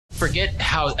forget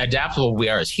how adaptable we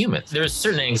are as humans. There's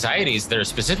certain anxieties that are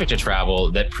specific to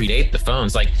travel that predate the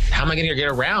phones. Like, how am I going to get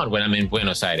around when I'm in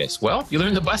Buenos Aires? Well, you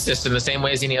learn the bus system the same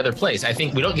way as any other place. I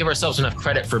think we don't give ourselves enough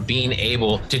credit for being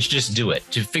able to just do it,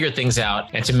 to figure things out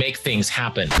and to make things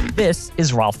happen. This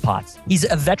is Rolf Potts. He's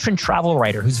a veteran travel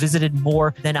writer who's visited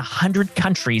more than 100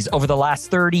 countries over the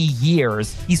last 30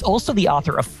 years. He's also the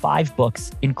author of 5 books,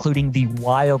 including the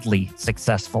wildly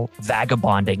successful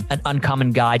Vagabonding, an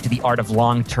uncommon guide to the art of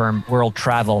long-term world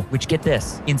travel, which, get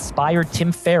this, inspired Tim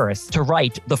Ferriss to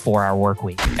write The 4-Hour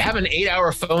Workweek. Have an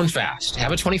 8-hour phone fast.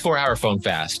 Have a 24-hour phone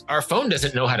fast. Our phone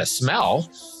doesn't know how to smell.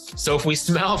 So if we're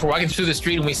walking through the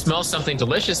street and we smell something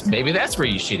delicious, maybe that's where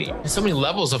you should eat. There's so many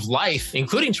levels of life,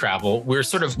 including travel. We're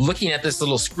sort of looking at this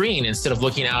little screen instead of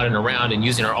looking out and around and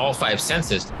using our all 5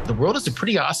 senses. The world is a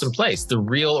pretty awesome place, the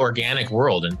real organic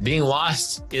world. And being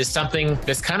lost is something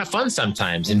that's kind of fun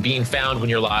sometimes. And being found when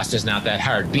you're lost is not that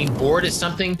hard. Being bored is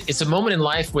something, it's a moment in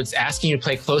life where it's asking you to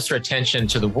pay closer attention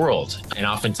to the world. And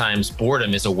oftentimes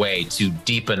boredom is a way to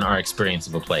deepen our experience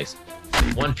of a place.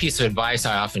 One piece of advice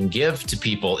I often give to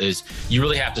people is you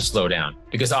really have to slow down,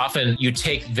 because often you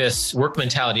take this work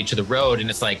mentality to the road and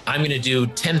it's like, I'm going to do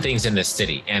 10 things in this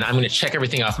city and I'm going to check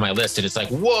everything off my list. And it's like,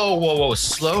 whoa,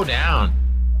 slow down.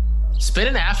 Spend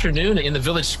an afternoon in the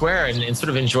village square and sort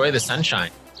of enjoy the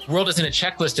sunshine. The world isn't a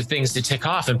checklist of things to tick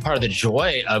off. And part of the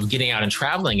joy of getting out and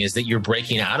traveling is that you're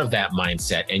breaking out of that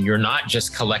mindset and you're not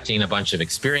just collecting a bunch of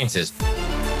experiences.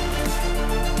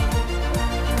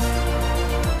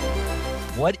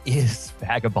 What is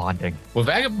vagabonding? Well,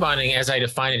 vagabonding, as I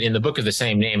define it in the book of the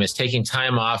same name, is taking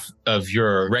time off of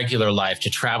your regular life to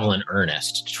travel in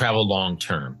earnest, to travel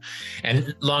long-term.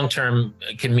 And long-term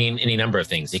can mean any number of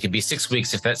things. It could be 6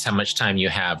 weeks if that's how much time you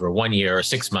have, or 1 year, or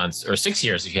 6 months, or 6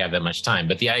 years if you have that much time.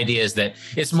 But the idea is that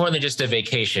it's more than just a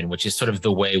vacation, which is sort of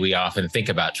the way we often think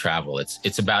about travel.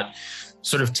 It's about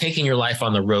sort of taking your life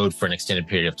on the road for an extended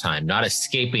period of time, not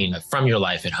escaping from your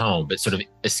life at home, but sort of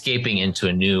escaping into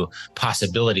a new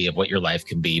possibility of what your life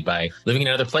can be by living in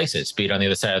other places, be it on the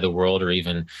other side of the world or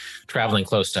even traveling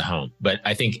close to home. But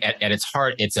I think at its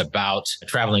heart, it's about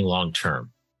traveling long term.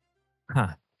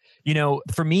 You know,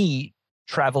 for me,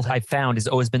 travel I've found has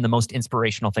always been the most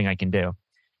inspirational thing I can do.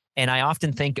 And I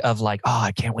often think of like, oh,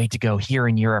 I can't wait to go here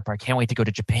in Europe, or I can't wait to go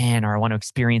to Japan, or I want to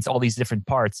experience all these different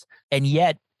parts. And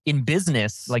yet, in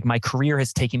business, like my career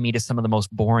has taken me to some of the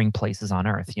most boring places on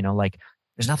earth. You know, like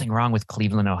there's nothing wrong with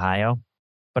Cleveland, Ohio,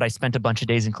 but I spent a bunch of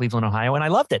days in Cleveland, Ohio, and I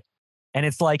loved it. And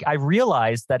it's like, I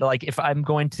realized that like, if I'm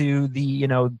going to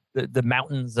the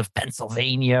mountains of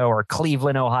Pennsylvania or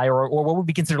Cleveland, Ohio, or what would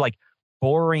be considered like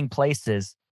boring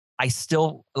places, I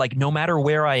still like, no matter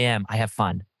where I am, I have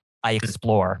fun. I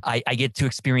explore. I get to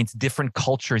experience different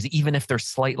cultures, even if they're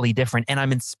slightly different. And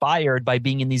I'm inspired by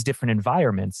being in these different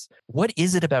environments. What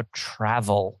is it about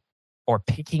travel or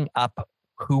picking up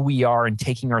who we are and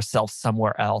taking ourselves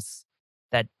somewhere else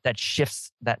that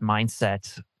shifts that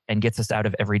mindset and gets us out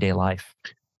of everyday life?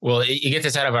 Well, it gets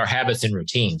us out of our habits and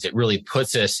routines. It really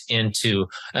puts us into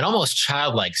an almost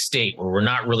childlike state where we're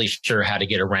not really sure how to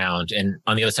get around. And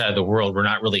on the other side of the world, we're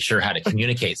not really sure how to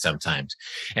communicate sometimes.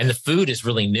 And the food is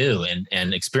really new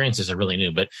and experiences are really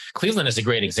new. But Cleveland is a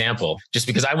great example, just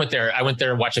because I went there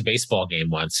and watched a baseball game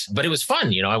once, but it was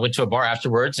fun. You know, I went to a bar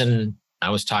afterwards and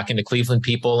I was talking to Cleveland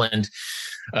people, and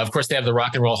of course, they have the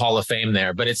Rock and Roll Hall of Fame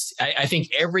there, but I think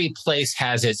every place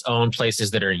has its own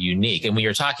places that are unique. And when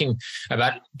you're talking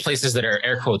about places that are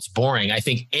air quotes boring, I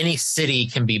think any city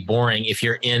can be boring if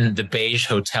you're in the beige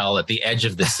hotel at the edge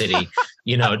of the city,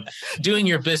 you know, doing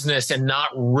your business and not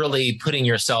really putting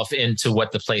yourself into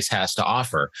what the place has to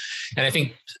offer. And I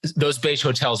think those beige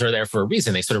hotels are there for a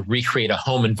reason. They sort of recreate a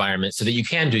home environment so that you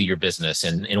can do your business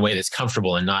in a way that's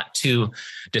comfortable and not too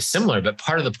dissimilar. But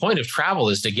part of the point of travel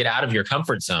is to get out of your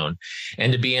comfort zone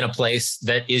and to be in a place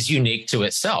that is unique to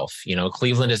itself. You know,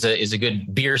 Cleveland is a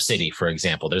good beer city, for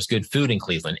example. There's good food in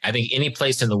Cleveland. I think any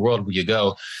place in the world where you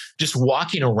go, just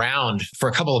walking around for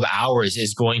a couple of hours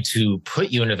is going to put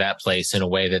you into that place in a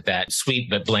way that sweet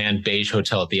but bland beige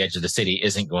hotel at the edge of the city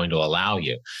isn't going to allow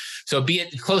you. So be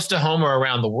it close to home or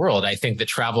around the world, I think that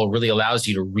travel really allows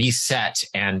you to reset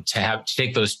and to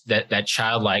take that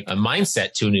childlike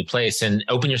mindset to a new place and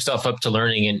open yourself up to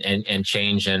learning and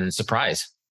change and surprise.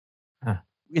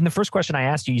 In the first question I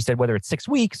asked you, you said whether it's 6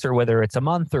 weeks or whether it's a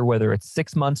month or whether it's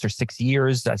 6 months or 6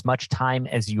 years, as much time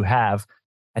as you have.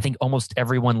 I think almost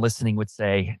everyone listening would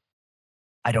say,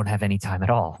 I don't have any time at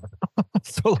all.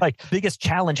 So like biggest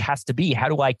challenge has to be, how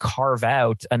do I carve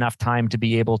out enough time to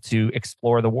be able to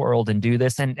explore the world and do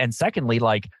this? And secondly,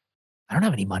 like, I don't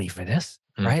have any money for this,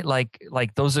 right? Like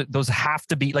those have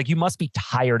to be like, you must be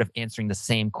tired of answering the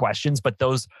same questions, but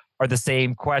those are the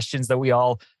same questions that we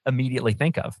all immediately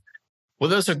think of? Well,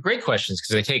 those are great questions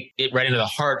because they take it right into the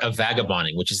heart of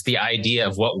vagabonding, which is the idea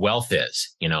of what wealth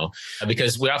is,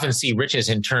 because we often see riches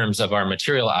in terms of our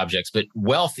material objects, but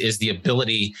wealth is the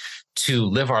ability to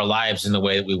live our lives in the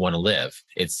way that we want to live.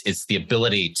 It's the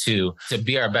ability to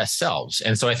be our best selves.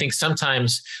 And so I think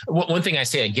sometimes one thing I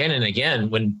say again and again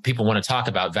when people want to talk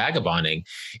about vagabonding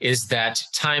is that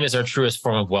time is our truest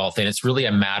form of wealth. And it's really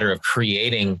a matter of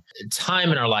creating time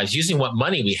in our lives, using what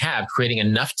money we have, creating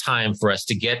enough time for us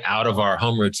to get out of our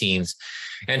home routines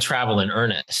and travel in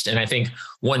earnest. And I think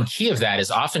one key of that is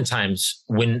oftentimes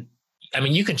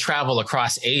you can travel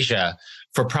across Asia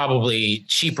for probably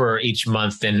cheaper each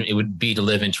month than it would be to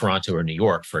live in Toronto or New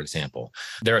York, for example.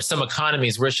 There are some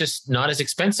economies where it's just not as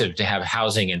expensive to have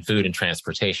housing and food and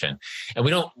transportation. And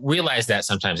we don't realize that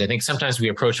sometimes. I think sometimes we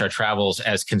approach our travels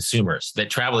as consumers, that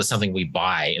travel is something we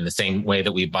buy in the same way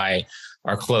that we buy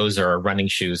our clothes or our running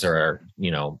shoes or our,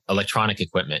 electronic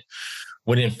equipment.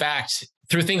 When in fact,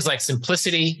 through things like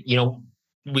simplicity,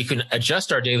 we can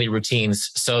adjust our daily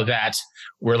routines so that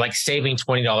we're like saving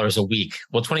 $20 a week.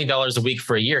 Well, $20 a week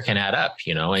for a year can add up,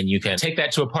 and you can take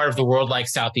that to a part of the world like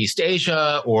Southeast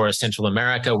Asia or Central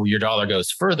America where your dollar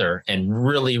goes further and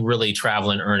really, really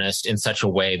travel in earnest in such a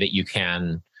way that you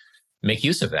can make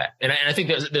use of that. And I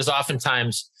think there's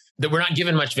oftentimes that we're not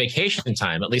given much vacation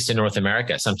time, at least in North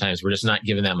America. Sometimes we're just not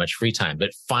given that much free time, but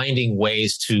finding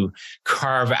ways to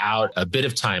carve out a bit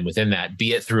of time within that,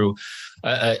 be it through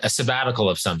a sabbatical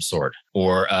of some sort,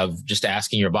 or of just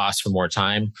asking your boss for more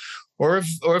time, or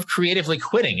of creatively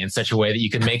quitting in such a way that you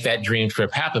can make that dream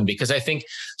trip happen. Because I think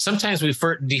sometimes we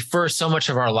defer so much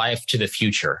of our life to the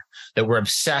future that we're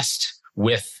obsessed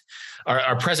with.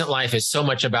 Our present life is so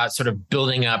much about sort of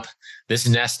building up this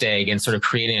nest egg and sort of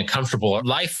creating a comfortable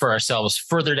life for ourselves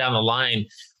further down the line,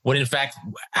 when in fact,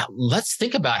 let's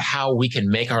think about how we can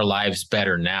make our lives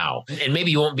better now. And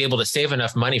maybe you won't be able to save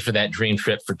enough money for that dream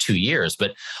trip for 2 years,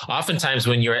 but oftentimes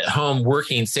when you're at home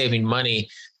working, saving money,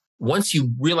 once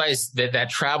you realize that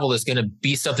travel is going to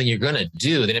be something you're going to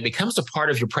do, then it becomes a part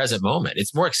of your present moment.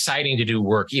 It's more exciting to do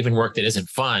work, even work that isn't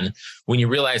fun, when you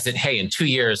realize that, hey, in 2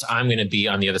 years, I'm going to be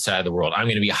on the other side of the world. I'm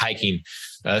going to be hiking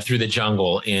through the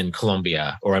jungle in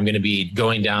Colombia, or I'm going to be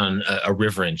going down a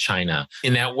river in China.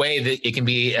 In that way, that it can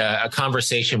be a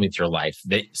conversation with your life,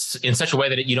 that in such a way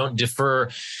that you don't defer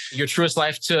your truest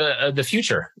life to the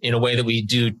future in a way that we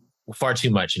do far too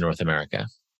much in North America.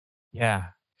 Yeah.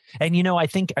 And, I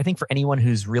think for anyone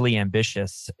who's really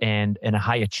ambitious and a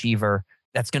high achiever,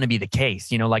 that's going to be the case.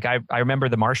 I remember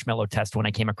the marshmallow test when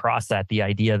I came across that, the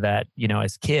idea that,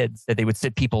 as kids, that they would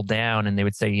sit people down and they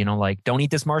would say, don't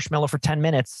eat this marshmallow for 10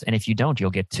 minutes. And if you don't, you'll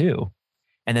get 2.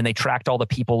 And then they tracked all the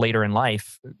people later in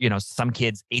life. Some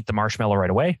kids ate the marshmallow right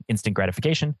away, instant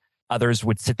gratification. Others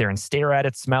would sit there and stare at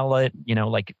it, smell it,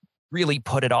 really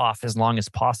put it off as long as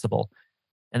possible.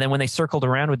 And then when they circled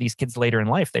around with these kids later in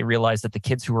life, they realized that the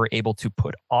kids who were able to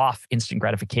put off instant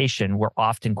gratification were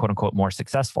often, quote unquote, more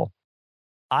successful.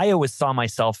 I always saw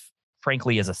myself,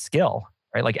 frankly, as a skill,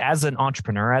 right? Like as an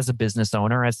entrepreneur, as a business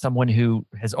owner, as someone who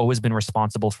has always been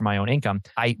responsible for my own income,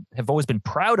 I have always been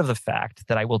proud of the fact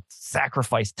that I will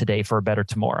sacrifice today for a better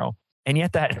tomorrow. And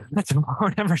yet that tomorrow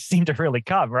never seemed to really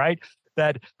come, right?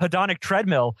 That hedonic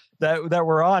treadmill that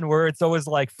we're on, where it's always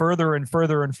like further and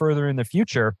further and further in the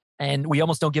future. And we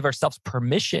almost don't give ourselves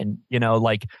permission,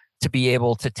 to be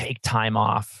able to take time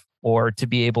off or to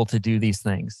be able to do these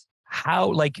things.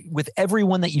 How, with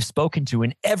everyone that you've spoken to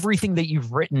and everything that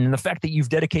you've written and the fact that you've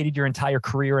dedicated your entire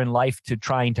career and life to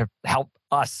trying to help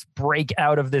us break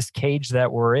out of this cage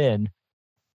that we're in,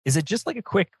 is it just like a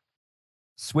quick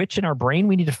switch in our brain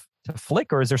we need to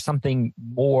flick, or is there something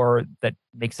more that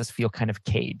makes us feel kind of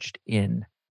caged in?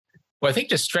 Well, I think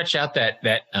to stretch out that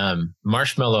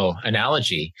marshmallow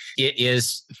analogy, it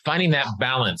is finding that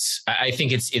balance. I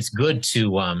think it's good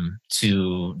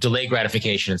to delay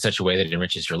gratification in such a way that it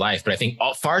enriches your life. But I think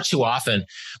far too often,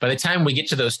 by the time we get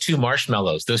to those 2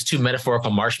 marshmallows, those 2 metaphorical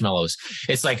marshmallows,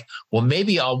 it's like, well,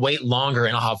 maybe I'll wait longer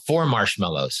and I'll have 4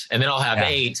 marshmallows and then I'll have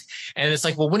 8. And it's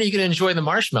like, well, when are you going to enjoy the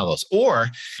marshmallows? Or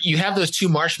you have those 2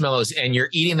 marshmallows and you're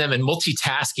eating them and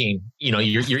multitasking.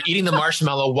 You're eating the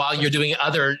marshmallow while you're doing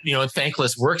other,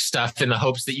 thankless work stuff in the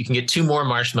hopes that you can get 2 more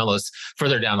marshmallows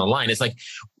further down the line. It's like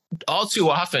all too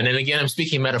often, and again, I'm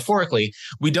speaking metaphorically,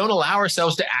 we don't allow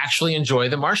ourselves to actually enjoy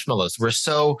the marshmallows. We're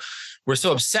so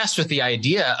obsessed with the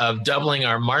idea of doubling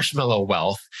our marshmallow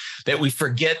wealth that we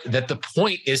forget that the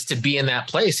point is to be in that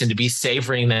place and to be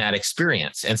savoring that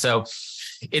experience. And so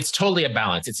it's totally a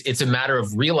balance. It's a matter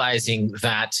of realizing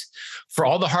that for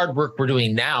all the hard work we're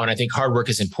doing now, and I think hard work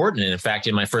is important. And in fact,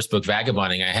 in my first book,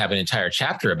 Vagabonding, I have an entire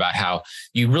chapter about how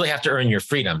you really have to earn your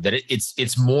freedom, that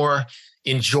it's more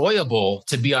enjoyable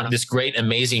to be on this great,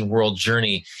 amazing world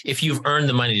journey if you've earned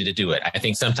the money to do it. I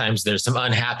think sometimes there's some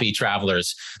unhappy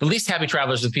travelers. The least happy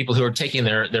travelers are the people who are taking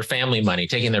their family money,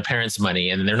 taking their parents'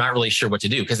 money, and they're not really sure what to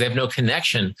do because they have no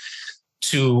connection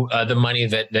to the money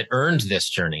that earned this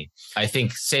journey. I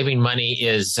think saving money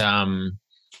is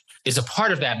a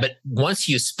part of that. But once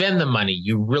you spend the money,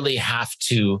 you really have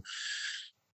to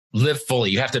live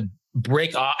fully. You have to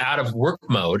break out of work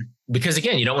mode, because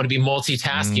again, you don't want to be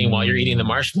multitasking while you're eating the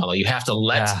marshmallow. You have to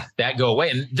let that go away.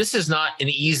 And this is not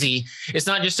it's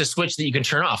not just a switch that you can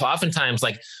turn off. Oftentimes,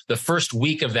 like the first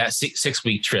week of that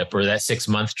 6-week trip or that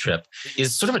 6-month trip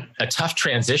is sort of a tough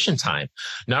transition time,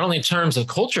 not only in terms of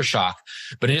culture shock,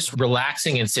 but in just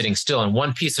relaxing and sitting still. And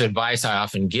one piece of advice I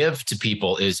often give to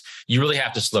people is you really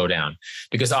have to slow down,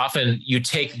 because often you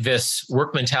take this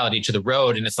work mentality to the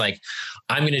road and it's like,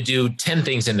 I'm going to do 10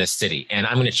 things in this city and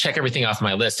I'm going to check everything off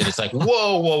my list. And it's like,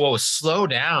 whoa, slow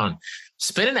down.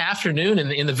 Spend an afternoon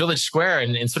in the village square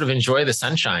and sort of enjoy the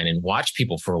sunshine and watch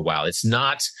people for a while. It's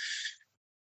not,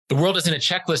 the world isn't a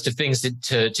checklist of things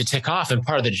to tick off. And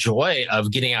part of the joy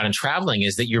of getting out and traveling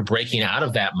is that you're breaking out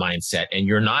of that mindset and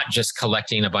you're not just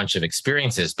collecting a bunch of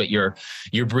experiences, but you're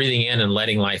breathing in and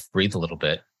letting life breathe a little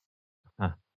bit.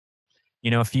 Huh. You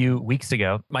know, a few weeks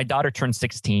ago, my daughter turned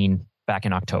 16 back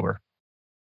in October.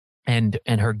 And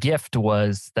her gift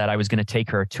was that I was going to take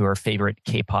her to her favorite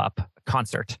K-pop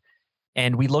concert.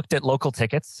 And we looked at local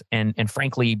tickets, and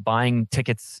frankly, buying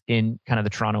tickets in kind of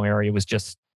the Toronto area was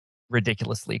just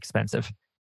ridiculously expensive.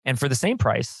 And for the same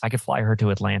price, I could fly her to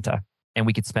Atlanta and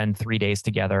we could spend 3 days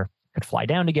together, could fly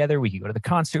down together. We could go to the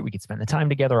concert. We could spend the time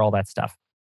together, all that stuff.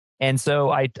 And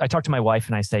so I talked to my wife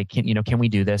and I say, can we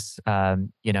do this? Are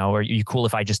you cool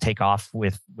if I just take off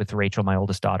with Rachel, my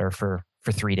oldest daughter, for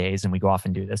 3 days and we go off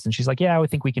and do this? And she's like, yeah, I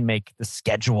think we can make the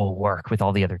schedule work with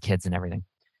all the other kids and everything.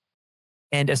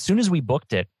 And as soon as we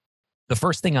booked it, the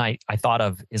first thing I thought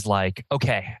of is like,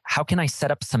 okay, how can I set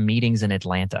up some meetings in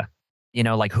Atlanta?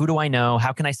 Like, who do I know?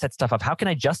 How can I set stuff up? How can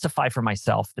I justify for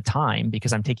myself the time,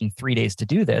 because I'm taking 3 days to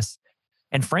do this?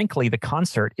 And frankly, the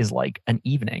concert is like an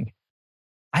evening.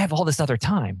 I have all this other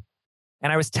time.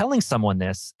 And I was telling someone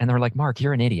this and they're like, Mark,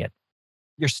 you're an idiot.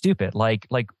 You're stupid. Like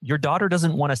your daughter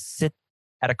doesn't want to sit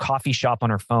at a coffee shop on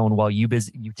her phone while you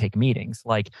take meetings.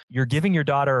 Like, you're giving your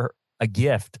daughter a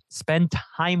gift, spend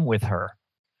time with her.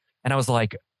 And I was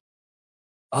like,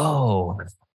 oh,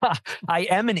 I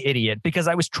am an idiot, because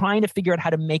I was trying to figure out how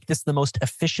to make this the most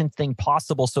efficient thing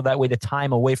possible. So that way the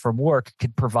time away from work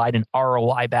could provide an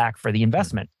ROI back for the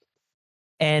investment.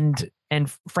 And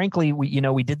frankly,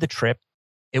 we did the trip.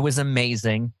 It was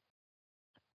amazing.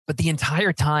 But the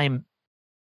entire time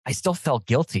I still felt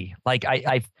guilty. Like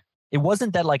it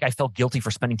wasn't that like I felt guilty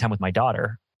for spending time with my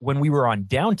daughter. When we were on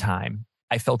downtime,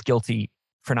 I felt guilty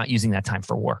for not using that time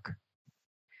for work.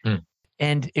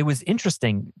 And it was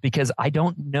interesting because I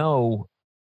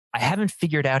haven't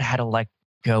figured out how to let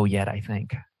go yet, I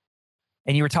think.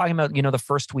 And you were talking about, the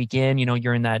first weekend,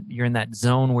 you're in that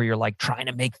zone where you're like trying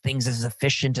to make things as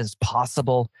efficient as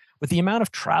possible. With the amount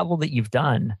of travel that you've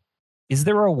done, is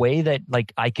there a way that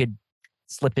like I could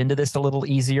slip into this a little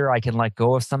easier? I can let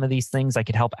go of some of these things. I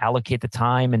could help allocate the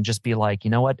time and just be like,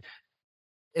 you know what?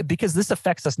 Because this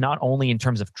affects us not only in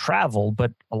terms of travel,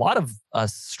 but a lot of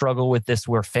us struggle with this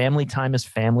where family time is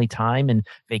family time and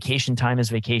vacation time is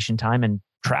vacation time and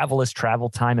travel is travel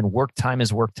time and work time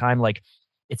is work time. Like,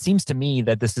 it seems to me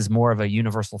that this is more of a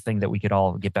universal thing that we could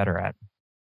all get better at.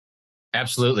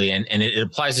 Absolutely. And it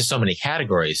applies to so many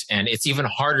categories. And it's even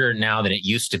harder now than it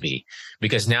used to be,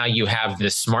 because now you have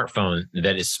this smartphone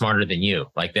that is smarter than you.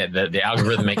 Like the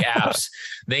algorithmic apps,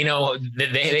 they know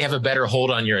that they have a better hold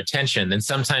on your attention than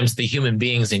sometimes the human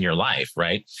beings in your life,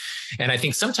 right? And I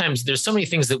think sometimes there's so many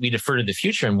things that we defer to the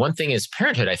future. And one thing is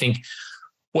parenthood. I think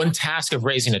one task of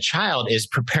raising a child is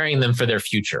preparing them for their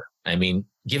future. I mean,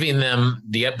 giving them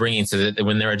the upbringing so that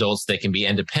when they're adults, they can be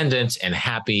independent and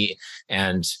happy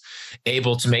and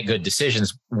able to make good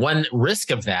decisions. One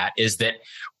risk of that is that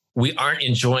we aren't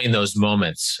enjoying those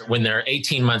moments. When they're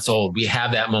 18 months old, we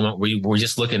have that moment where we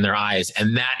just look in their eyes.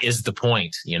 And that is the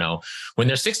point. When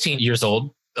they're 16 years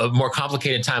old, a more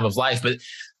complicated time of life, but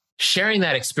sharing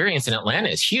that experience in Atlanta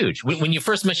is huge. When you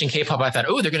first mentioned K-pop, I thought,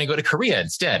 oh, they're going to go to Korea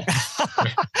instead.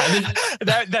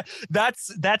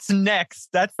 That's next.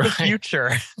 That's the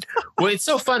future. Well, it's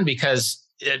so fun because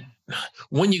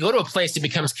when you go to a place, it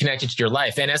becomes connected to your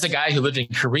life. And as a guy who lived in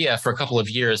Korea for a couple of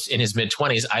years in his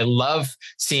mid-20s, I love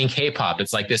seeing K-pop.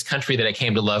 It's like this country that I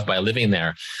came to love by living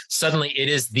there. Suddenly, it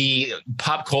is the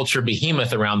pop culture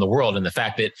behemoth around the world. And the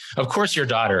fact that, of course, your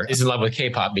daughter is in love with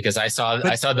K-pop, because I saw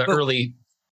the early.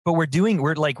 But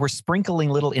we're sprinkling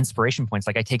little inspiration points.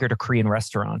 Like I take her to Korean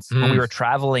restaurants. When we were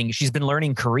traveling, she's been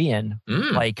learning Korean,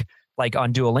 like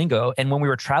on Duolingo. And when we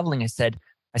were traveling, I said,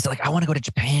 like, I want to go to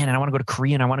Japan and I want to go to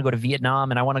Korea and I want to go to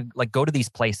Vietnam and I want to like go to these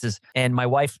places. And my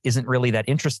wife isn't really that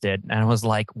interested. And I was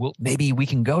like, well, maybe we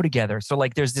can go together. So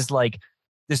like, there's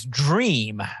this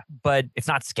dream, but it's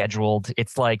not scheduled.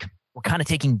 It's like, we're kind of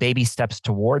taking baby steps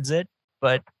towards it,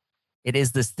 but it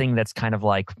is this thing that's kind of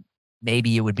like,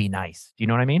 maybe it would be nice. Do you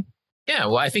know what I mean? Yeah.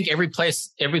 Well, I think every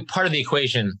part of the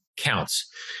equation counts.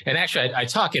 And actually, I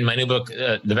talk in my new book,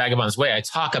 The Vagabond's Way, I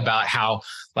talk about how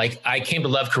like I came to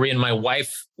love Korean. My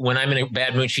wife, when I'm in a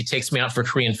bad mood, she takes me out for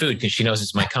Korean food because she knows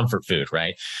it's my comfort food,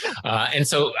 right? And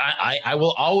so I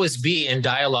will always be in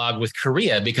dialogue with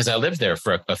Korea because I lived there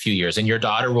for a few years. And your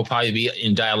daughter will probably be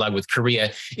in dialogue with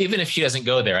Korea, even if she doesn't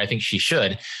go there. I think she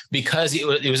should, because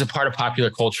it was a part of popular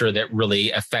culture that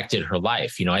really affected her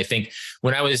life. You know, I think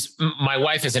my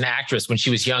wife is an actress. When she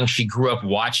was young, she grew up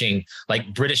watching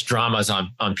like British dramas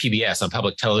on PBS, on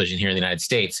public television here in the United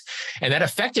States. And that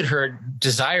affected her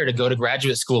desire to go to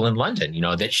graduate school in London, you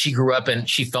know, that she grew up and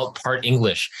she felt part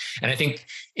English. And I think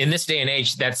in this day and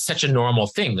age, that's such a normal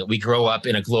thing that we grow up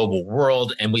in a global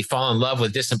world and we fall in love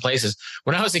with distant places.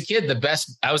 When I was a kid,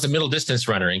 I was a middle distance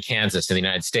runner in Kansas in the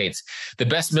United States. The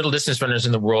best middle distance runners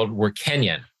in the world were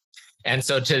Kenyan. And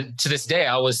so to this day,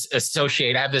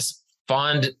 I have this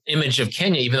fond image of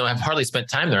Kenya, even though I've hardly spent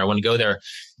time there. I want to go there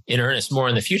in earnest more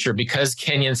in the future because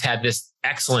Kenyans had this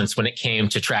excellence when it came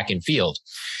to track and field.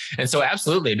 And so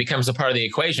absolutely it becomes a part of the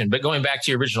equation. But going back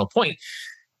to your original point,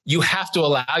 you have to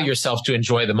allow yourself to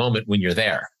enjoy the moment when you're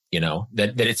there. You know,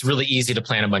 that it's really easy to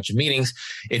plan a bunch of meetings.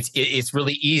 It's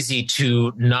really easy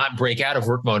to not break out of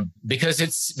work mode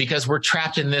because we're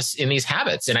trapped in these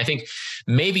habits. And I think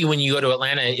maybe when you go to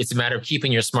Atlanta, it's a matter of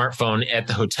keeping your smartphone at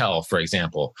the hotel, for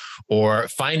example, or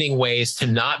finding ways to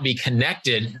not be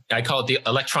connected. I call it the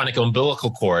electronic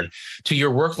umbilical cord to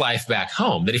your work life back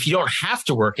home. That if you don't have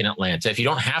to work in Atlanta, if you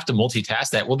don't have to multitask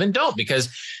that, well, then don't, because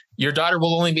your daughter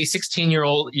will only be 16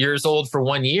 years old for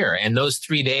 1 year. And those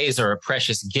 3 days are a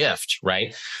precious gift,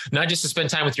 right? Not just to spend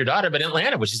time with your daughter, but in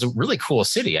Atlanta, which is a really cool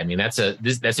city. I mean, that's a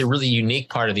really unique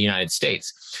part of the United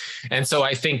States. And so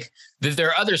I think that there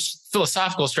are other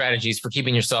philosophical strategies for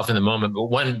keeping yourself in the moment. But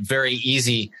one very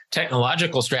easy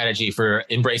technological strategy for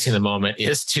embracing the moment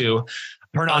is to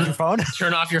turn off your phone.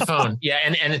 Turn off your phone. Yeah.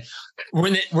 And we're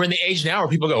in the age now where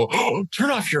people go, oh, turn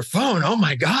off your phone. Oh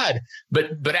my God.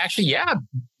 But actually, yeah,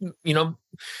 you know,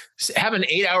 have an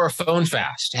 8-hour phone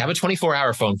fast, have a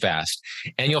 24-hour phone fast.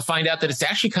 And you'll find out that it's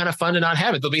actually kind of fun to not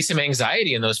have it. There'll be some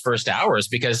anxiety in those first hours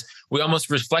because we almost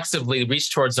reflexively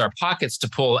reach towards our pockets to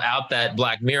pull out that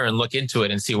black mirror and look into it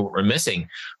and see what we're missing.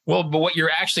 Well, but what you're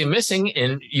actually missing,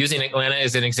 in using Atlanta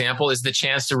as an example, is the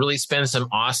chance to really spend some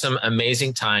awesome,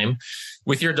 amazing time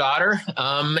with your daughter.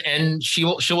 And she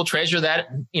will treasure that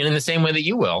in the same way that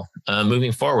you will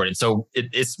moving forward. And so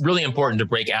it's really important to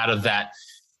break out of that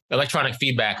electronic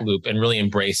feedback loop and really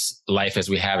embrace life as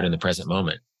we have it in the present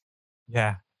moment.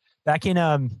 Yeah. Back in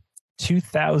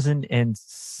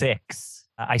 2006,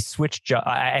 I switched job.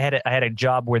 I had a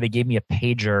job where they gave me a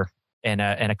pager and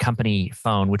a company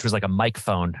phone, which was like a mic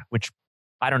phone, which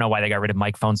I don't know why they got rid of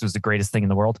mic phones. It was the greatest thing in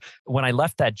the world. When I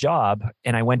left that job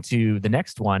and I went to the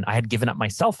next one, I had given up my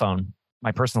cell phone,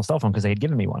 my personal cell phone, because they had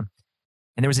given me one.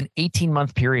 And there was an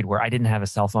 18-month period where I didn't have a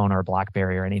cell phone or a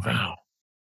BlackBerry or anything. Wow.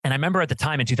 And I remember at the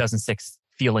time in 2006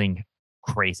 feeling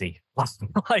crazy,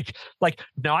 like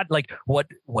not like what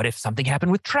if something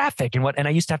happened with traffic and I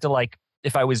used to have to, like,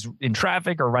 if I was in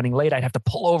traffic or running late, I'd have to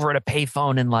pull over at a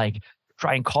payphone and like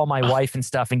try and call my wife and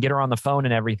stuff and get her on the phone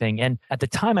and everything. And at the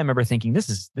time I remember thinking,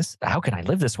 this, how can I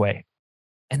live this way?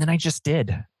 And then I just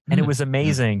did. And it was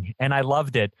amazing. And I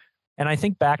loved it. And I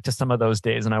think back to some of those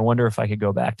days and I wonder if I could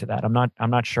go back to that.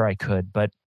 I'm not sure I could,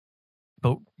 but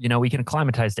you know, we can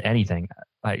acclimatize to anything.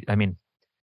 I mean,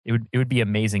 it would be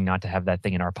amazing not to have that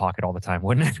thing in our pocket all the time,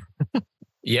 wouldn't it?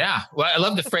 Yeah. Well, I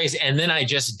love the phrase, and then I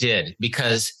just did,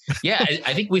 because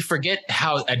I think we forget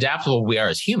how adaptable we are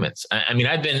as humans. I mean,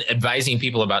 I've been advising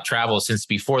people about travel since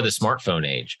before the smartphone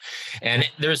age. And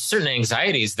there's certain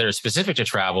anxieties that are specific to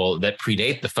travel that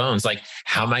predate the phones. Like,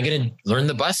 how am I going to learn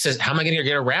the bus system? How am I going to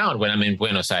get around when I'm in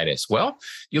Buenos Aires? Well,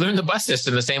 you learn the bus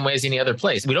system the same way as any other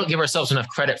place. We don't give ourselves enough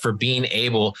credit for being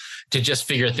able to just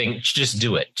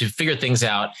do it, to figure things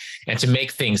out and to make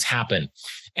things happen.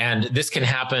 And this can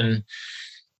happen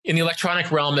in the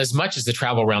electronic realm as much as the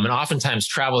travel realm. And oftentimes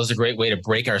travel is a great way to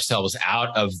break ourselves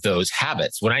out of those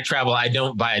habits. When I travel, I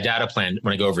don't buy a data plan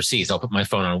when I go overseas. I'll put my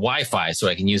phone on Wi-Fi so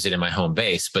I can use it in my home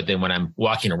base. But then when I'm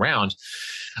walking around,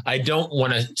 I don't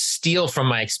want to steal from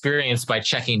my experience by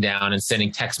checking down and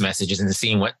sending text messages and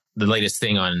seeing what the latest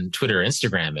thing on Twitter or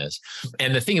Instagram is.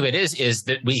 And the thing of it is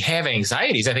that we have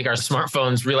anxieties. I think our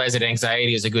smartphones realize that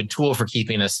anxiety is a good tool for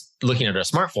keeping us looking at our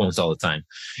smartphones all the time.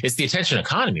 It's the attention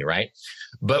economy, right?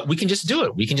 But we can just do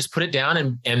it. We can just put it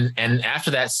down. And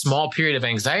after that small period of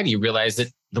anxiety, you realize that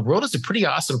the world is a pretty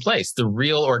awesome place, the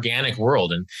real organic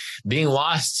world. And being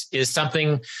lost is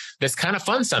something that's kind of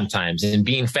fun sometimes. And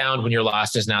being found when you're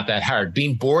lost is not that hard.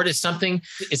 Being bored is something,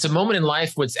 it's a moment in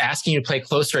life what's asking you to pay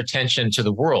closer attention to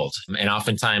the world. And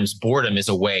oftentimes boredom is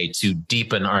a way to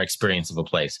deepen our experience of a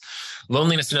place.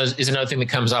 Loneliness is another thing that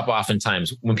comes up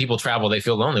oftentimes. When people travel, they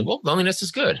feel lonely. Well, loneliness is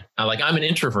good. I'm an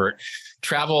introvert.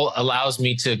 Travel allows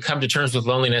me to come to terms with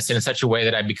loneliness in such a way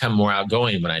that I become more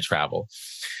outgoing when I travel.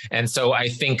 And so I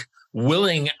think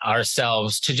willing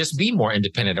ourselves to just be more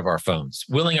independent of our phones,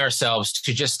 willing ourselves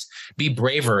to just be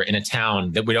braver in a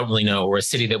town that we don't really know or a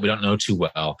city that we don't know too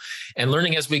well, and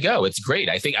learning as we go. It's great.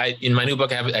 I think in my new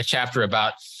book, I have a chapter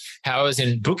about how I was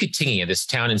in Bukit Tinggi, this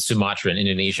town in Sumatra in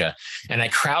Indonesia, and I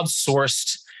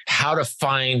crowdsourced how to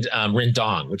find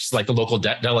rendang, which is like the local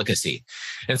delicacy.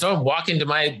 And so I'm walking to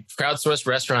my crowdsourced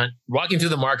restaurant, walking through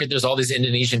the market. There's all these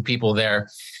Indonesian people there.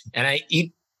 And I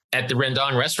eat at the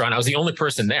rendang restaurant. I was the only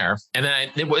person there. And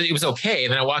then it was okay.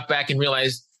 And then I walked back and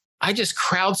realized I just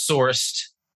crowdsourced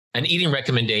an eating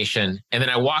recommendation. And then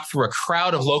I walked through a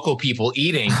crowd of local people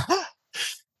eating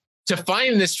to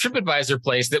find this TripAdvisor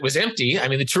place that was empty. I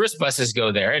mean, the tourist buses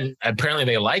go there and apparently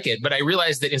they like it. But I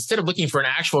realized that instead of looking for an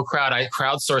actual crowd, I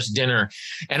crowdsourced dinner.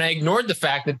 And I ignored the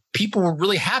fact that people were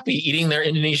really happy eating their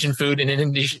Indonesian food in an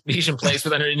Indonesian place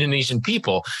with other Indonesian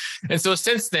people. And so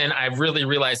since then, I've really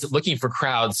realized that looking for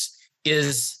crowds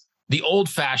is the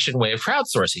old-fashioned way of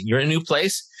crowdsourcing. You're in a new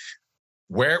place.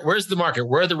 Where's the market?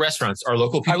 Where are the restaurants? Are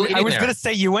local people eating there? I was going to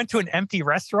say, you went to an empty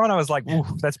restaurant. I was like, ooh,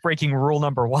 that's breaking rule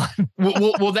number one.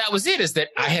 well, that was it, is that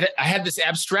I had this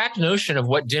abstract notion of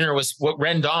what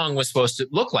rendang was supposed to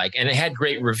look like. And it had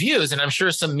great reviews. And I'm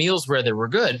sure some meals where they were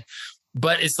good.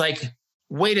 But it's like,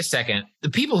 wait a second. The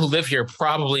people who live here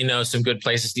probably know some good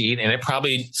places to eat. And it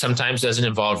probably sometimes doesn't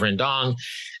involve rendang.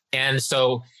 And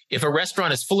so if a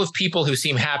restaurant is full of people who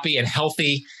seem happy and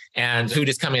healthy and food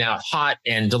is coming out hot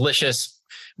and delicious,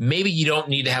 maybe you don't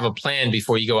need to have a plan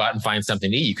before you go out and find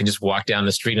something to eat. You can just walk down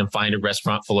the street and find a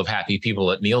restaurant full of happy people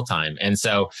at mealtime. And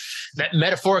so that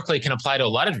metaphorically can apply to a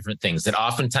lot of different things, that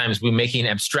oftentimes we're making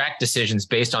abstract decisions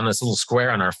based on this little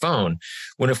square on our phone.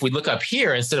 When if we look up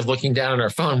here, instead of looking down at our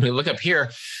phone, we look up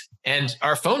here and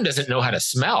our phone doesn't know how to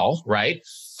smell, right?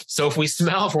 So if we're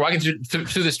walking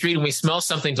through the street and we smell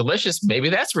something delicious, maybe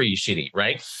that's where you should eat,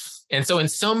 right? And so in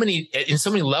so many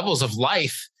levels of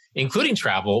life, including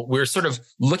travel, we're sort of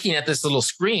looking at this little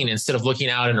screen instead of looking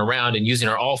out and around and using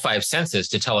our all five senses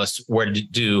to tell us where to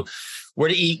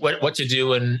eat, what to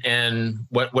do, and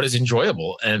what is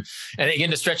enjoyable. And again,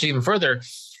 to stretch it even further,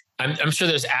 I'm sure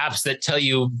there's apps that tell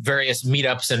you various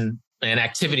meetups and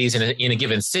activities in a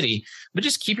given city, but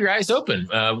just keep your eyes open.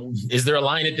 Is there a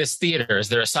line at this theater? Is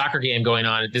there a soccer game going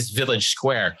on at this village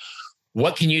square?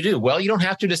 What can you do? Well, you don't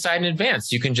have to decide in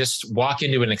advance. You can just walk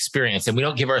into an experience, and we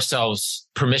don't give ourselves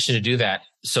permission to do that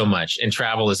so much. And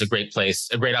travel is a great place,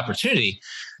 a great opportunity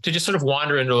to just sort of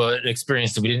wander into an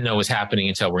experience that we didn't know was happening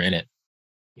until we're in it.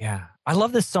 Yeah. I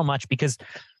love this so much because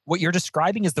what you're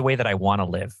describing is the way that I want to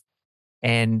live.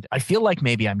 And I feel like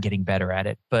maybe I'm getting better at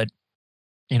it, but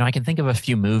I can think of a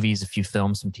few movies, a few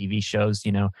films, some TV shows.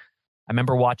 I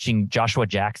remember watching Joshua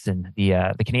Jackson,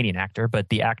 the Canadian actor, but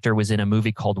the actor was in a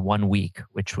movie called 1 Week,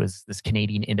 which was this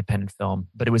Canadian independent film.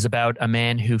 But it was about a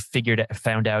man who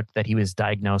found out that he was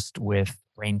diagnosed with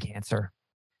brain cancer,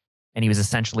 and he was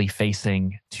essentially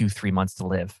facing 2-3 months to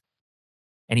live.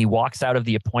 And he walks out of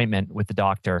the appointment with the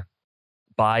doctor,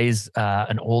 buys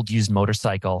an old used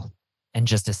motorcycle, and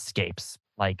just escapes.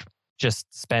 Like, just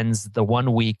spends the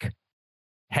 1 week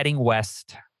heading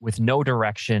west with no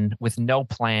direction, with no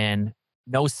plan,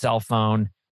 no cell phone,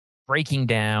 breaking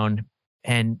down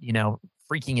and,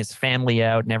 freaking his family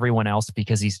out and everyone else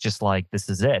because he's just like, this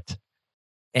is it.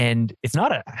 And it's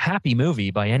not a happy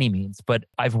movie by any means, but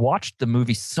I've watched the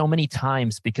movie so many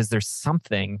times because there's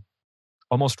something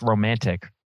almost romantic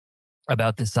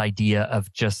about this idea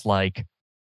of just like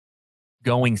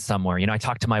going somewhere. I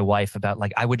talked to my wife about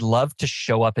like, I would love to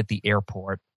show up at the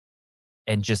airport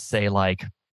and just say like,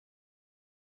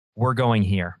 we're going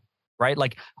here. right?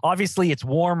 Like obviously it's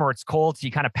warm or it's cold, so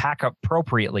you kind of pack up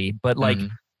appropriately, but like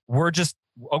we're just,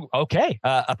 okay.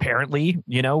 Apparently,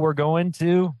 we're going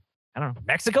to, I don't know,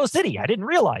 Mexico City. I didn't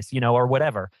realize, or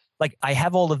whatever. Like I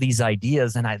have all of these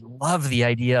ideas and I love the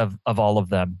idea of all of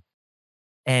them.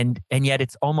 And yet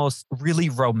it's almost really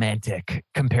romantic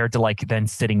compared to like then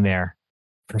sitting there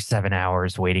for 7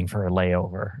 hours waiting for a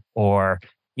layover, or,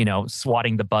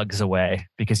 swatting the bugs away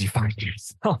because you find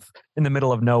yourself in the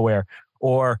middle of nowhere,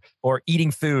 or eating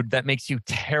food that makes you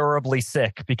terribly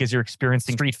sick because you're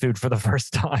experiencing street food for the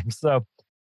first time. So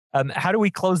how do we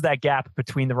close that gap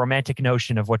between the romantic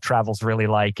notion of what travel's really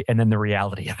like and then the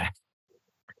reality of it?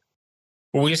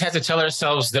 Well, we just have to tell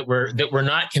ourselves that we're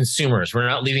not consumers. We're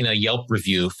not leaving a Yelp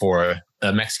review for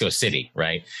Mexico City,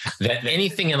 right? That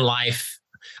anything in life,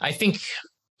 I think,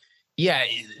 yeah,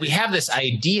 we have this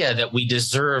idea that we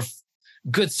deserve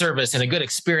good service and a good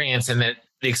experience, and that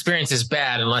the experience is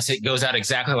bad unless it goes out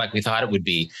exactly like we thought it would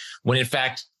be. When in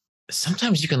fact,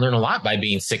 sometimes you can learn a lot by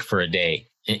being sick for a day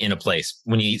in a place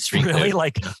when you eat street food. Really?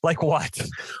 Like what?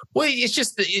 Well,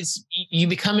 you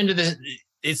become into this.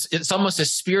 It's almost a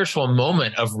spiritual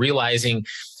moment of realizing.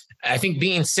 I think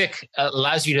being sick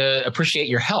allows you to appreciate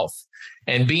your health.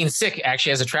 And being sick,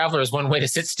 actually, as a traveler, is one way to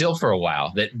sit still for a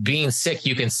while. That being sick,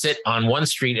 you can sit on one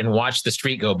street and watch the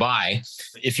street go by.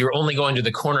 If you're only going to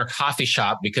the corner coffee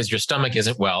shop because your stomach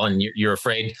isn't well and you're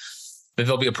afraid that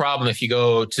there'll be a problem if you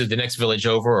go to the next village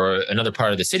over or another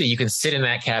part of the city, you can sit in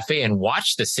that cafe and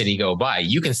watch the city go by.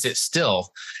 You can sit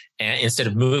still instead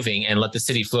of moving and let the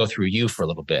city flow through you for a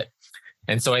little bit.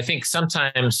 And so I think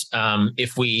sometimes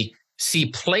if we see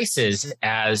places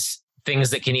as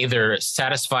things that can either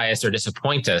satisfy us or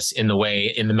disappoint us in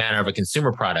the manner of a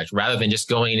consumer product, rather than just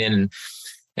going in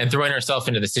and throwing ourselves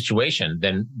into the situation,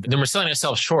 then we're selling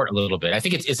ourselves short a little bit. I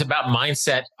think it's about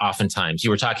mindset. Oftentimes,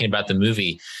 you were talking about the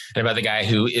movie and about the guy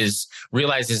who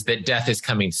realizes that death is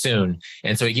coming soon,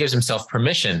 and so he gives himself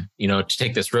permission, to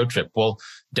take this road trip. Well,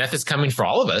 death is coming for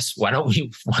all of us. Why don't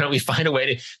we find a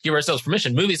way to give ourselves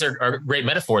permission? Movies are great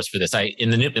metaphors for this.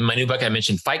 In my new book, I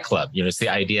mentioned Fight Club. It's the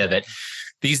idea that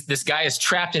this guy is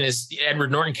trapped in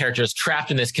Edward Norton character is trapped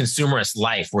in this consumerist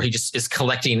life where he just is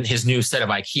collecting his new set of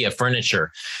IKEA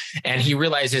furniture. And he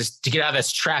realizes to get out of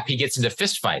this trap, he gets into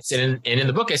fistfights. And in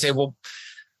the book, I say, well,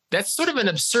 that's sort of an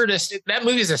absurdist. That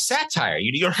movie is a satire.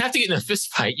 You don't have to get in a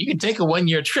fist fight. You can take a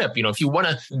 1-year trip. If you want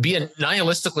to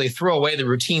nihilistically throw away the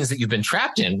routines that you've been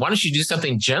trapped in, why don't you do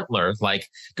something gentler, like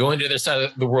going to the other side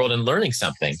of the world and learning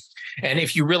something? And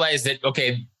if you realize that,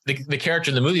 okay, the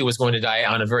character in the movie was going to die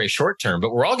on a very short term,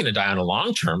 but we're all going to die on a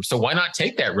long term. So why not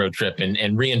take that road trip and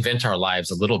reinvent our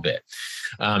lives a little bit?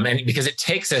 And because it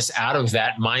takes us out of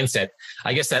that mindset,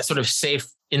 I guess that sort of safe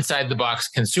inside the box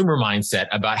consumer mindset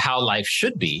about how life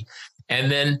should be, and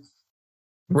then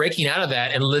breaking out of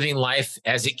that and living life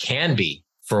as it can be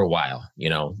for a while,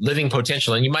 living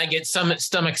potential. And you might get some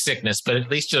stomach sickness, but at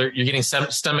least you're getting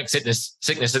some stomach sickness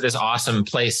at this awesome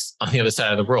place on the other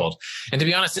side of the world. And to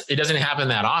be honest, it doesn't happen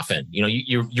that often.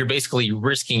 You're basically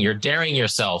you're daring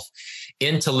yourself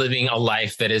into living a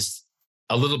life that is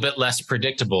a little bit less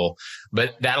predictable,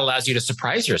 but that allows you to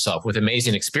surprise yourself with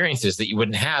amazing experiences that you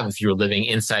wouldn't have if you were living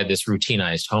inside this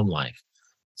routinized home life.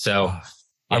 So yeah.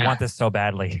 I want this so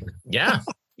badly. Yeah.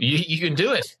 You can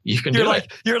do it. You can do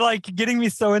it. You're like getting me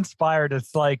so inspired.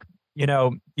 It's like, you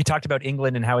talked about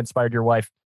England and how it inspired your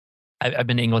wife. I've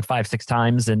been to England 5-6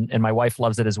 times and my wife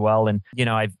loves it as well. And,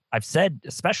 I've said,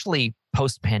 especially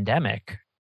post-pandemic,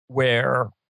 where,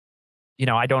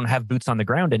 I don't have boots on the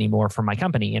ground anymore for my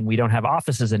company and we don't have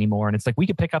offices anymore. And it's like, we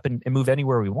could pick up and move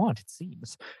anywhere we want, it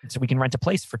seems. So we can rent a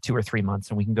place for 2 or 3 months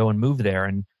and we can go and move there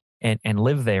and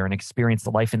live there and experience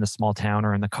the life in the small town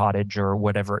or in the cottage or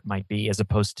whatever it might be, as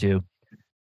opposed to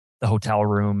the hotel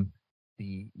room,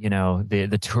 the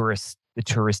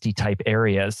touristy type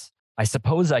areas. I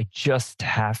suppose I just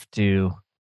have to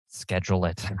schedule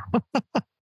it.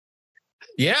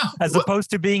 Yeah. As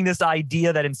opposed to being this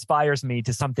idea that inspires me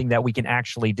to something that we can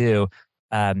actually do.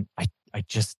 I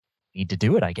just need to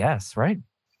do it, I guess, right?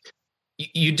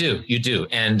 You do.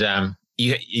 And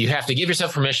you have to give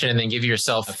yourself permission and then give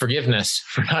yourself forgiveness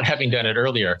for not having done it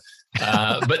earlier.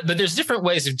 But there's different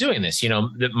ways of doing this.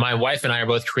 My wife and I are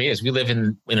both creatives. We live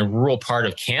in a rural part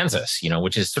of Kansas,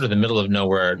 which is sort of the middle of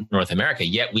nowhere, North America.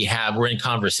 Yet we're in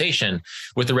conversation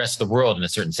with the rest of the world in a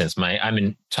certain sense.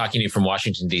 I'm talking to you from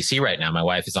Washington, D.C. right now. My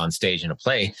wife is on stage in a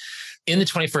play. In the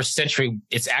 21st century,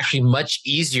 it's actually much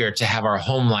easier to have our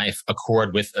home life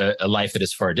accord with a life that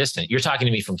is far distant. You're talking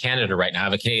to me from Canada right now. I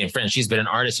have a Canadian friend. She's been an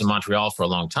artist in Montreal for a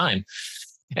long time.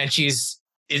 And she's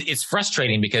it's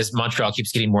frustrating because Montreal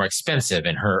keeps getting more expensive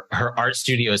and her art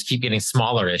studios keep getting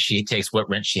smaller as she takes what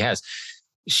rent she has.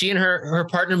 She and her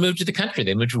partner moved to the country.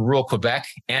 They moved to rural Quebec,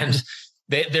 and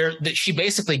she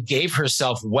basically gave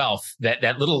herself wealth,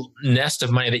 that little nest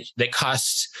of money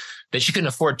that she couldn't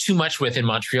afford too much with in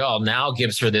Montreal now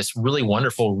gives her this really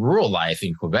wonderful rural life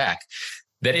in Quebec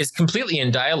that is completely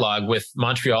in dialogue with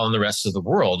Montreal and the rest of the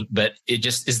world, but it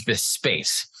just is this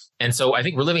space. And so I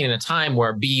think we're living in a time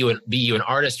where be you an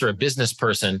artist or a business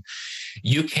person,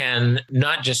 you can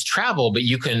not just travel, but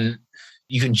you can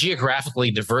geographically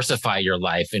diversify your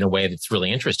life in a way that's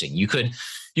really interesting. You could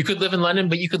live in London,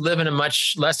 but you could live in a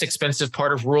much less expensive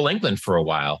part of rural England for a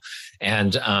while,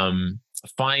 and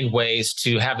find ways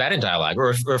to have that in dialogue. Or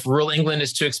if rural England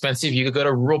is too expensive, you could go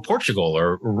to rural Portugal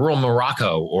or rural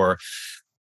Morocco or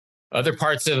other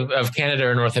parts of Canada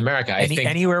or North America. I think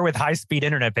anywhere with high-speed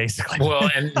internet, basically. Well,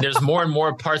 and there's more and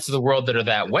more parts of the world that are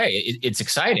that way. It's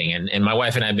exciting. And my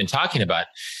wife and I have been talking about,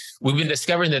 we've been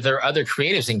discovering that there are other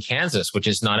creatives in Kansas, which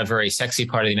is not a very sexy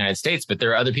part of the United States, but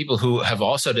there are other people who have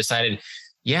also decided,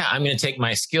 yeah, I'm going to take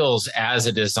my skills as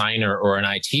a designer or an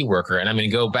IT worker, and I'm going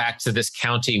to go back to this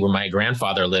county where my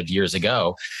grandfather lived years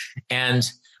ago. And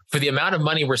for the amount of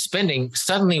money we're spending,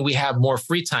 suddenly we have more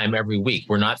free time every week.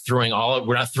 We're not throwing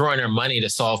our money to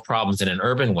solve problems in an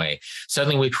urban way.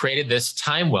 Suddenly we created this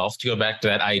time wealth, to go back to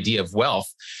that idea of wealth.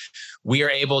 We are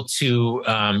able to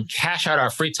cash out our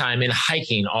free time in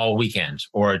hiking all weekend,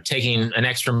 or taking an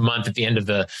extra week at the end of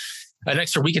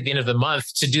the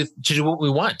month to do what we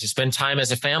want, to spend time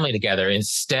as a family together,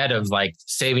 instead of like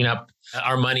saving up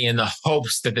our money in the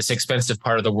hopes that this expensive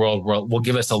part of the world will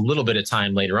give us a little bit of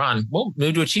time later on. We'll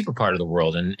move to a cheaper part of the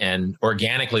world and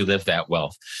organically live that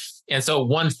wealth. And so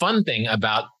one fun thing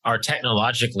about our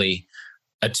technologically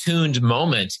attuned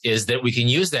moment is that we can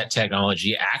use that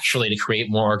technology actually to create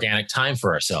more organic time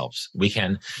for ourselves. We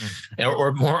can,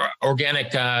 or more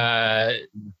organic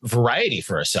variety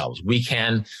for ourselves. We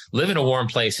can live in a warm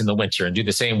place in the winter and do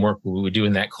the same work we would do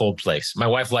in that cold place. My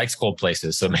wife likes cold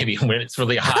places, so maybe when it's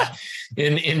really hot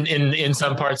in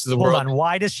some parts of the world. Hold on,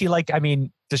 why does she like? I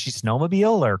mean, does she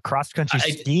snowmobile or cross country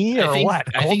ski what?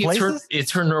 I think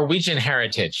it's her Norwegian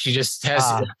heritage. She just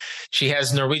has she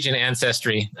has Norwegian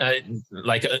ancestry,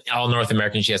 like all North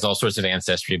Americans. She has all sorts of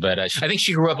ancestry, but I think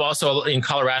she grew up also in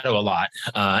Colorado a lot,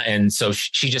 and so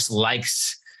she just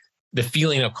likes the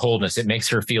feeling of coldness. It makes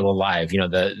her feel alive. You know,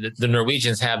 the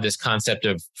Norwegians have this concept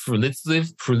of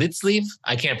frulitsliv.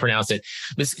 I can't pronounce it.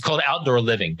 It's called outdoor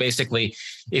living. Basically,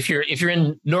 if you're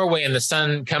in Norway and the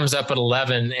sun comes up at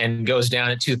 11 and goes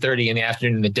down at 2:30 in the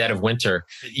afternoon in the dead of winter,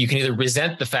 you can either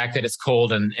resent the fact that it's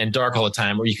cold and dark all the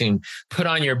time, or you can put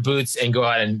on your boots and go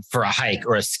out for a hike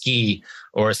or a ski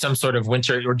or some sort of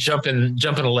winter, or jump in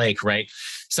a lake, right?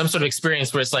 Some sort of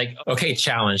experience where it's like, okay,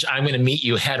 challenge, I'm going to meet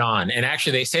you head on. And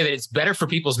actually they say that it's better for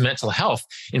people's mental health.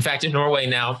 In fact, in Norway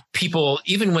now, people,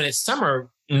 even when it's summer,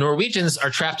 Norwegians are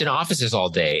trapped in offices all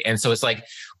day. And so it's like,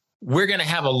 we're going to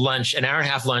have a lunch, an hour and a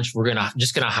half lunch. We're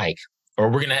just going to hike, or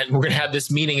we're going to have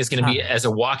this meeting is going to be as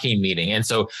a walking meeting. And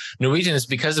so Norwegians,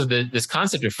 because of this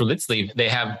concept of frulitsliv, they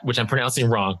have, which I'm pronouncing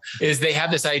wrong, is they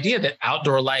have this idea that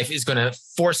outdoor life is going to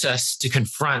force us to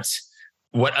confront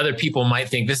what other people might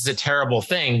think this is a terrible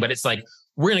thing, but it's like,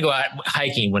 we're going to go out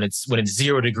hiking when it's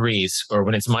 0 degrees, or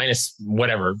when it's minus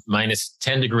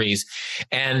 10 degrees.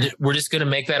 And we're just going to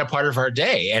make that a part of our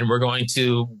day. And we're going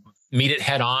to meet it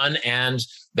head on. And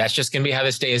that's just going to be how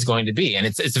this day is going to be. And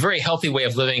it's a very healthy way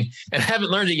of living. And I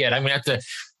haven't learned it yet. I'm going to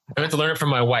have to learn it from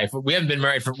my wife. We've been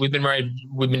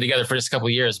together for just a couple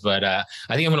of years, but I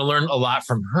think I'm going to learn a lot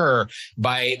from her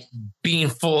by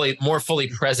being more fully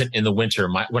present in the winter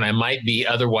when I might be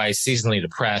otherwise seasonally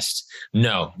depressed.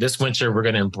 No, this winter, we're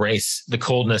going to embrace the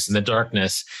coldness and the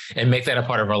darkness and make that a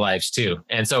part of our lives too.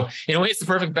 And so in a way, it's the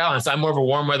perfect balance. I'm more of a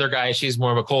warm weather guy. She's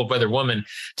more of a cold weather woman.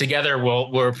 Together,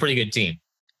 we're a pretty good team.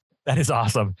 That is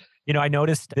awesome. You know, I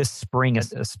noticed this spring,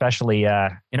 especially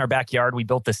in our backyard, we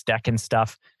built this deck and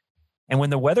stuff. And when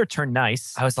the weather turned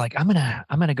nice, I was like, I'm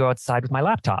gonna go outside with my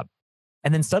laptop.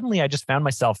 And then suddenly I just found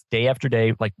myself day after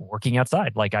day, like working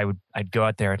outside. Like I'd go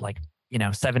out there at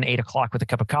 7, 8 o'clock with a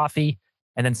cup of coffee.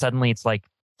 And then suddenly it's like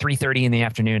 3:30 in the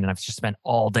afternoon and I've just spent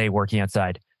all day working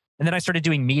outside. And then I started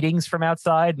doing meetings from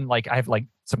outside, and I have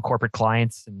some corporate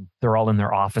clients and they're all in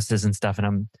their offices and stuff. And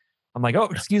I'm like, oh,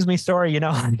 excuse me, sorry,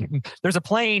 there's a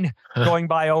plane going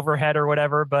by overhead or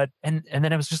whatever. But, and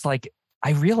then it was just like,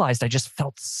 I realized I just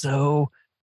felt so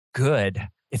good.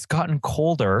 It's gotten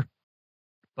colder,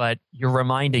 but you're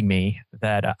reminding me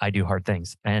that I do hard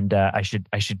things, and I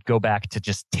should go back to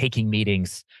just taking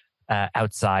meetings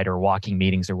outside or walking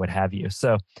meetings or what have you.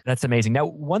 So that's amazing. Now,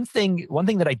 one thing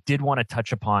that I did want to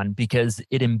touch upon, because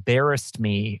it embarrassed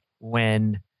me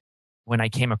when I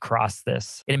came across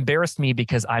this. It embarrassed me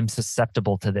because I'm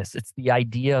susceptible to this. It's the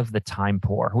idea of the time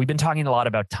poor. We've been talking a lot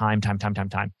about time.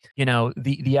 You know,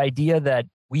 the idea that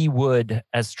we would,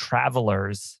 as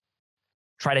travelers,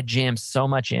 try to jam so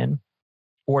much in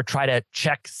or try to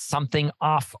check something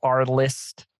off our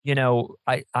list. You know,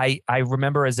 I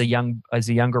remember as a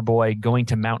younger boy going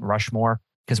to Mount Rushmore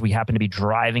because we happened to be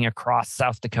driving across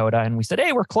South Dakota and we said,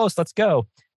 hey, we're close, let's go.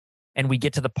 And we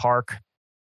get to the park.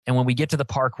 And when we get to the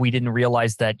park, we didn't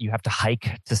realize that you have to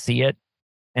hike to see it.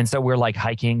 And so we're like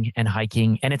hiking, and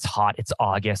it's hot. It's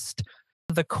August.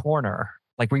 The corner,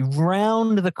 like we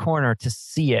round the corner to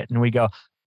see it. And we go,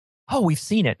 oh, we've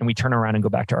seen it. And we turn around and go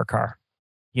back to our car.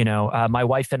 You know, my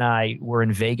wife and I were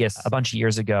in Vegas a bunch of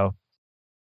years ago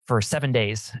for 7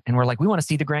 days. And we're like, we want to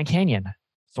see the Grand Canyon.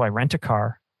 So I rent a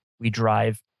car. We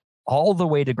drive all the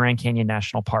way to Grand Canyon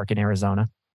National Park in Arizona.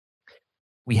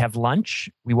 We have lunch.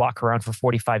 We walk around for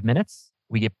 45 minutes.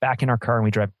 We get back in our car and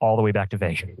we drive all the way back to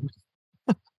Vegas.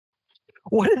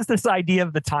 What is this idea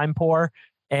of the time poor?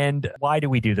 And why do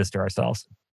we do this to ourselves?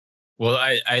 Well,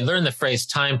 I learned the phrase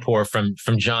time poor from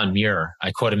John Muir. I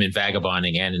quote him in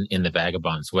Vagabonding and in The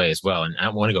Vagabond's Way as well. And I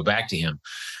want to go back to him.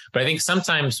 But I think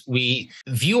sometimes we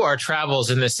view our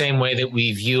travels in the same way that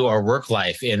we view our work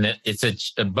life, in that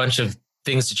it's a bunch of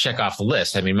things to check off the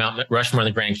list. I mean, Mount Rushmore and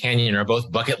the Grand Canyon are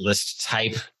both bucket list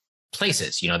type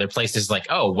places. You know, they're places like,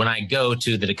 oh, when I go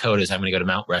to the Dakotas, I'm going to go to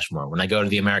Mount Rushmore. When I go to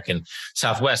the American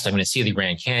Southwest, I'm going to see the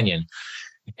Grand Canyon.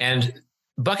 And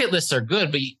bucket lists are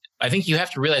good, but I think you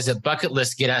have to realize that bucket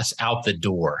lists get us out the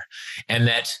door, and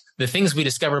that the things we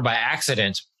discover by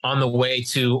accident on the way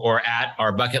to or at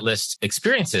our bucket list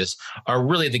experiences are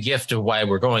really the gift of why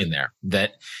we're going there.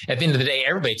 That at the end of the day,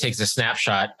 everybody takes a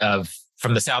snapshot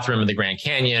from the south rim of the Grand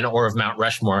Canyon or of Mount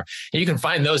Rushmore. And you can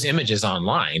find those images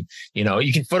online. You know,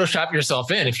 you can Photoshop yourself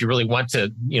in if you really want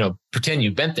to, you know, pretend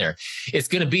you've been there. It's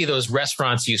going to be those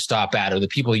restaurants you stop at, or the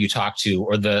people you talk to,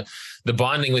 or the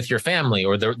bonding with your family,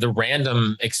 or the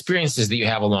random experiences that you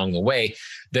have along the way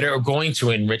that are going to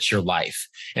enrich your life.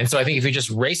 And so I think if you're just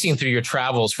racing through your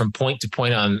travels from point to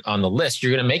point on the list,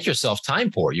 you're going to make yourself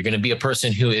time poor. You're going to be a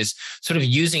person who is sort of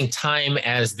using time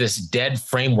as this dead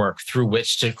framework through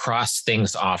which to cross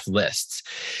things off lists.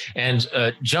 And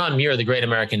John Muir, the great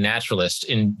American naturalist,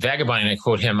 in Vagabonding, I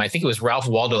quote him, I think it was Ralph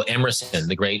Waldo Emerson,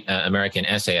 the great American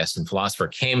essayist and philosopher,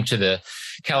 came to the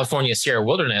California Sierra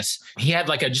Wilderness. He had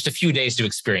just a few days to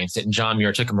experience it. And John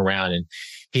Muir took him around, and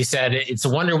he said, it's a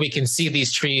wonder we can see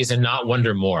these trees and not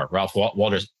wonder more. Ralph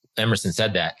Waldo Emerson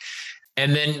said that.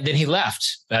 And then he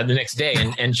left the next day.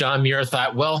 And John Muir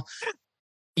thought, well,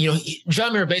 you know,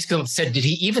 John Muir basically said, did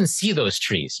he even see those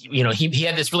trees? You know, he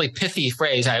had this really pithy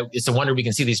phrase, it's a wonder we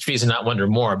can see these trees and not wonder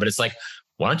more. But it's like,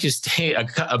 why don't you stay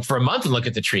for a month and look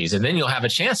at the trees, and then you'll have a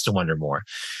chance to wonder more.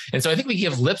 And so I think we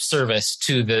give lip service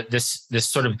to this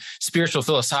sort of spiritual,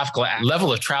 philosophical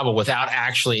level of travel without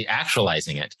actually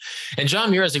actualizing it. And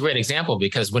John Muir is a great example,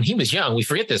 because when he was young, we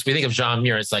forget this. We think of John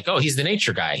Muir, it's like, oh, he's the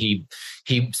nature guy. He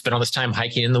spent all this time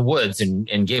hiking in the woods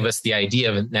and gave us the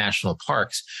idea of national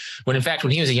parks. When in fact,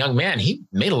 when he was a young man, he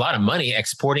made a lot of money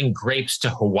exporting grapes to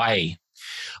Hawaii.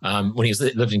 When he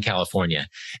lived in California.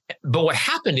 But what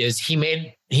happened is he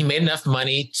made enough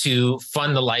money to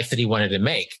fund the life that he wanted to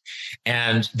make.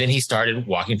 And then he started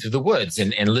walking through the woods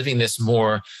and living this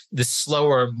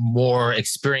slower, more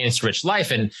experience-rich life.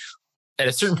 And at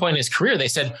a certain point in his career, they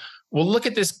said, well, look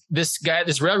at this guy,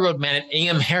 this railroad man,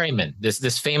 E.M. Harriman,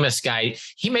 this famous guy.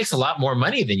 He makes a lot more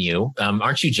money than you.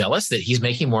 Aren't you jealous that he's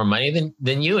making more money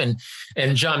than you?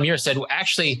 And John Muir said, well,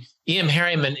 actually, E.M.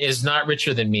 Harriman is not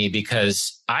richer than me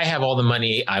because I have all the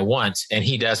money I want and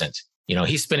he doesn't. You know,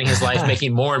 he's spending his life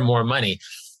making more and more money.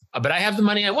 But I have the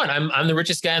money I want. I'm the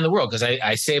richest guy in the world because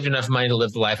I saved enough money to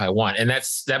live the life I want. And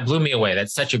that blew me away.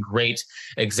 That's such a great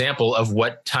example of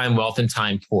what time wealth and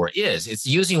time poor is. It's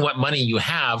using what money you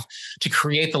have to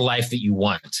create the life that you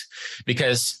want.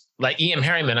 Because like E.M.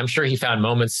 Harriman, I'm sure he found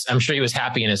moments, I'm sure he was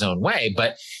happy in his own way,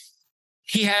 but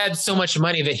he had so much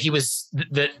money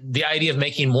that the idea of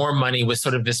making more money was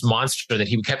sort of this monster that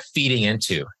he kept feeding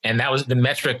into. And that was the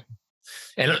metric.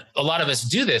 And a lot of us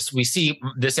do this. We see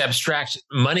this abstract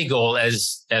money goal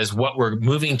as what we're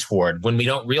moving toward when we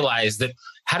don't realize that,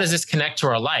 how does this connect to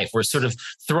our life? We're sort of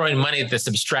throwing money at this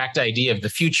abstract idea of the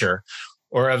future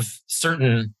or of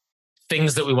certain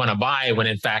things that we want to buy, when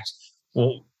in fact,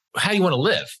 well, how do you want to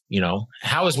live? You know,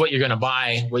 how is what you're going to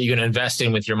buy, what you're going to invest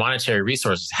in with your monetary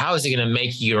resources, how is it going to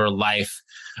make your life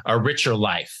a richer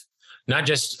life? not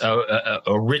just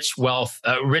a rich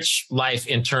life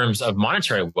in terms of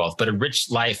monetary wealth, but a rich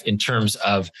life in terms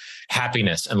of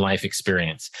happiness and life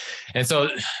experience. And so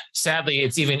sadly,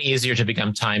 it's even easier to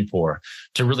become time poor,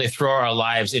 to really throw our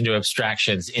lives into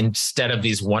abstractions instead of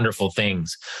these wonderful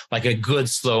things like a good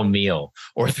slow meal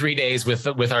or 3 days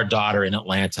with our daughter in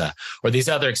Atlanta, or these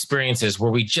other experiences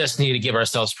where we just need to give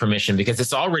ourselves permission because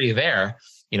it's already there.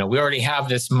 We already have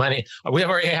this money. We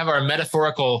already have our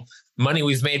metaphorical money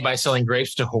we've made by selling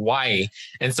grapes to Hawaii.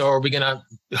 And so are we going to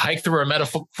hike through our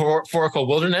metaphorical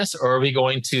wilderness, or are we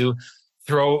going to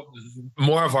throw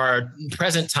more of our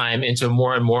present time into a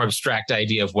more and more abstract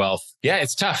idea of wealth? Yeah,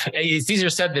 it's tough. It's easier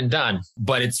said than done,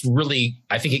 but it's really,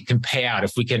 I think it can pay out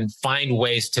if we can find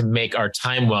ways to make our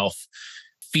time wealth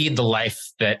feed the life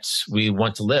that we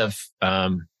want to live.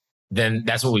 Then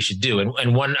that's what we should do.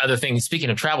 And one other thing, speaking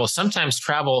of travel, sometimes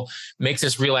travel makes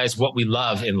us realize what we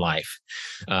love in life.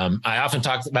 I often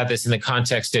talk about this in the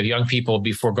context of young people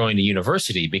before going to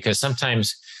university, because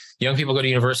sometimes young people go to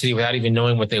university without even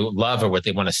knowing what they love or what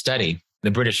they want to study.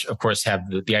 The British, of course, have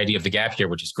the idea of the gap year,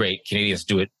 which is great. Canadians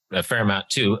do it a fair amount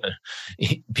too.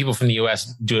 People from the US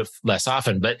do it less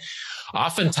often. But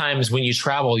oftentimes when you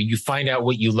travel, you find out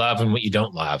what you love and what you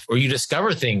don't love, or you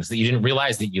discover things that you didn't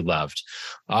realize that you loved.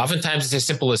 Oftentimes it's as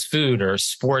simple as food or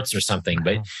sports or something,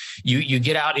 but you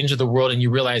get out into the world and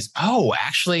you realize, oh,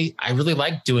 actually, I really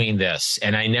like doing this.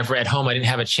 And I didn't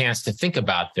have a chance to think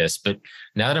about this. But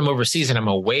now that I'm overseas and I'm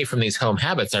away from these home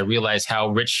habits, I realize how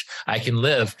rich I can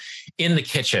live in the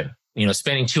kitchen.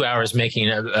 Spending 2 hours making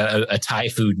a Thai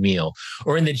food meal,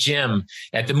 or in the gym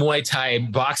at the Muay Thai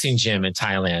boxing gym in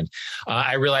Thailand.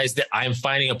 I realized that I'm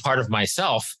finding a part of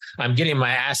myself. I'm getting my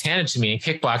ass handed to me in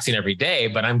kickboxing every day,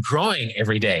 but I'm growing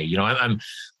every day.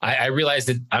 I realize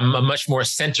that I'm a much more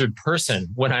centered person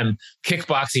when I'm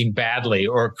kickboxing badly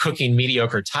or cooking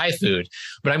mediocre Thai food,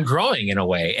 but I'm growing in a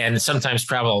way. And sometimes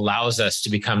travel allows us to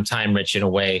become time rich in a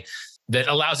way that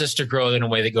allows us to grow in a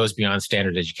way that goes beyond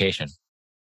standard education.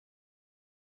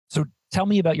 So tell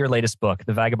me about your latest book,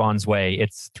 The Vagabond's Way.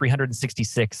 It's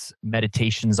 366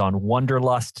 meditations on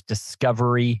wanderlust,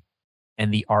 discovery,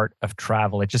 and the art of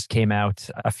travel. It just came out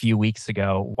a few weeks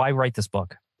ago. Why write this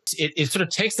book? It sort of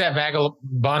takes that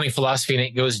vagabonding philosophy and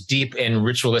it goes deep and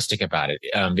ritualistic about it,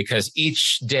 because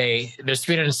each day, there's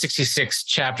 366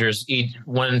 chapters,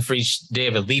 one for each day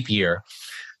of a leap year.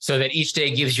 So that each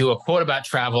day gives you a quote about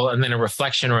travel and then a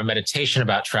reflection or a meditation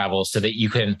about travel, so that you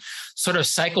can sort of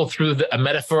cycle through a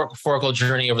metaphorical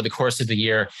journey over the course of the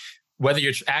year. Whether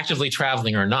you're actively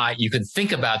traveling or not, you can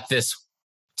think about this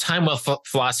time wealth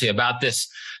philosophy, about this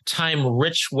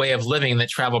time-rich way of living that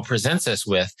travel presents us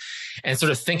with, and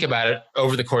sort of think about it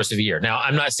over the course of a year. Now,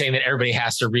 I'm not saying that everybody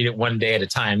has to read it one day at a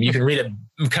time. You can read it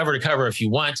cover to cover if you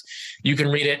want. You can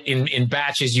read it in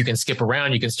batches. You can skip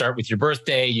around. You can start with your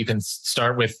birthday. You can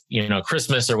start with,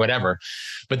 Christmas or whatever.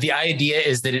 But the idea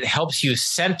is that it helps you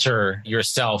center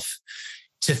yourself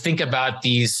to think about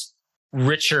these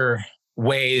richer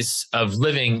ways of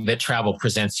living that travel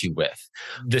presents you with,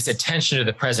 this attention to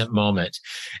the present moment.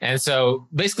 And so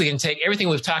basically you can take everything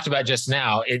we've talked about just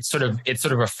now. It's sort of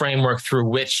a framework through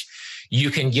which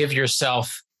you can give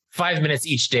yourself 5 minutes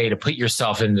each day to put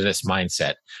yourself into this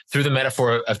mindset through the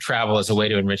metaphor of travel as a way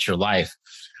to enrich your life,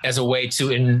 as a way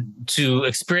to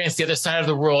experience the other side of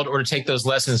the world, or to take those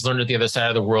lessons learned at the other side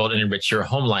of the world and enrich your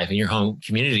home life and your home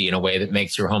community in a way that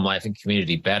makes your home life and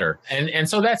community better. And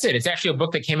so that's it. It's actually a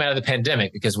book that came out of the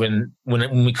pandemic, because when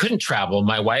we couldn't travel,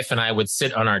 my wife and I would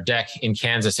sit on our deck in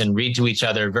Kansas and read to each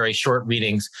other very short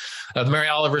readings of Mary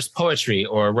Oliver's poetry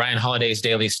or Ryan Holiday's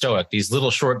Daily Stoic, these little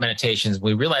short meditations.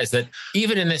 We realized that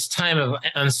even in this time of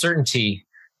uncertainty,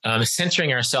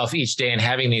 centering ourselves each day and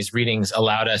having these readings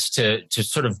allowed us to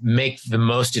sort of make the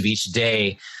most of each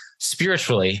day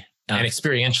spiritually and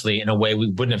experientially in a way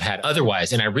we wouldn't have had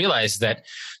otherwise. And I realized that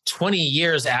 20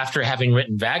 years after having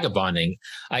written Vagabonding,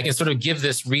 I can sort of give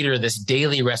this reader this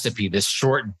daily recipe, this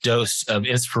short dose of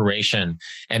inspiration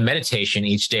and meditation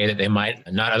each day that they might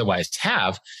not otherwise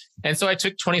have. And so I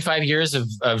took 25 years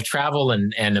of travel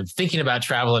and of thinking about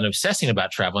travel and obsessing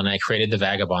about travel, and I created The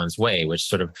Vagabond's Way, which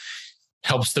sort of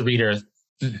helps the reader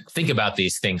think about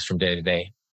these things from day to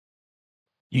day.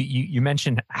 You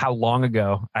mentioned how long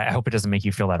ago, I hope it doesn't make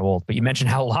you feel that old, but you mentioned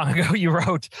how long ago you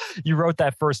wrote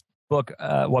that first book,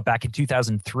 back in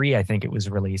 2003, I think it was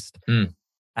released.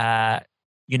 I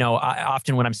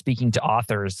often when I'm speaking to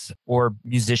authors or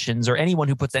musicians or anyone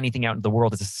who puts anything out in the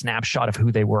world, it's a snapshot of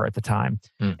who they were at the time.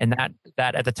 And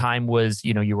that at the time was,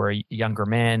 you were a younger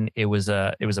man. It was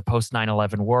a post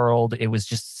 9/11 world. It was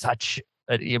just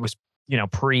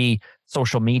pre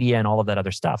social media and all of that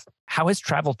other stuff. How has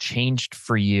travel changed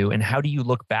for you? And how do you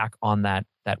look back on that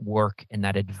work and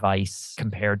that advice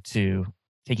compared to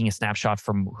taking a snapshot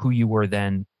from who you were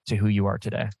then to who you are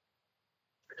today?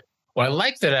 Well, I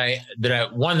like that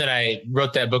I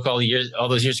wrote that book all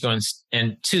those years ago,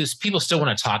 and two, people still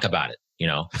want to talk about it.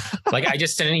 Like I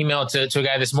just sent an email to a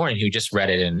guy this morning who just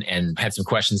read it and had some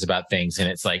questions about things. And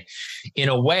it's like, in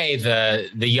a way, the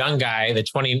young guy, the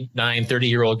 29,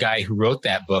 30-year-old guy who wrote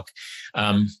that book,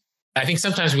 I think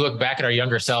sometimes we look back at our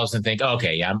younger selves and think,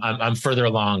 okay, yeah, I'm further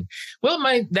along. Well,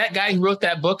 that guy who wrote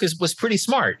that book was pretty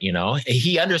smart.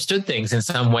 He understood things in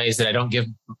some ways that I don't give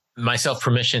myself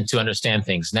permission to understand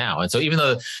things now. And so even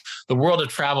though the world of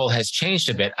travel has changed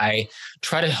a bit, I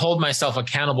try to hold myself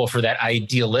accountable for that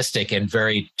idealistic and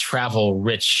very travel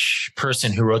rich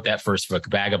person who wrote that first book,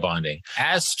 Vagabonding.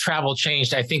 As travel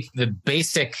changed, I think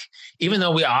even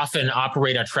though we often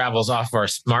operate our travels off of our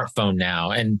smartphone now,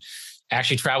 and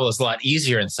actually travel is a lot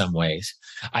easier in some ways,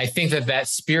 I think that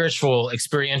spiritual,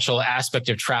 experiential aspect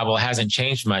of travel hasn't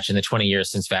changed much in the 20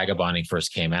 years since Vagabonding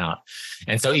first came out.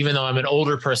 And so even though I'm an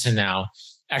older person now,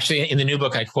 actually in the new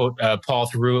book, I quote Paul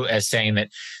Theroux as saying that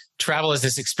travel is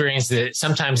this experience that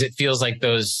sometimes it feels like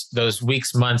those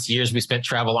weeks, months, years we spent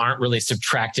travel aren't really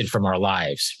subtracted from our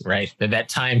lives, right? That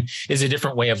time is a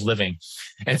different way of living.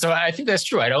 And so I think that's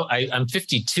true. I'm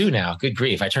 52 now. Good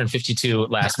grief. I turned 52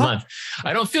 last month.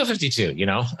 I don't feel 52,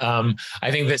 I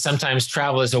think that sometimes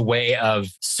travel is a way of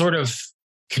sort of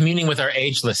communing with our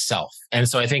ageless self. And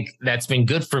so I think that's been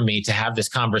good for me to have this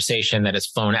conversation that has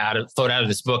flowed out of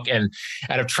this book and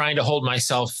out of trying to hold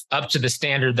myself up to the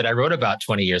standard that I wrote about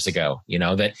 20 years ago,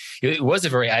 that it was a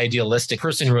very idealistic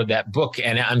person who wrote that book,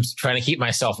 and I'm trying to keep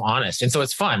myself honest. And so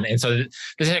it's fun. And so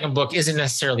the second book isn't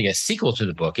necessarily a sequel to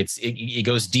the book. It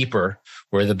goes deeper,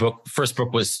 where first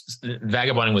book was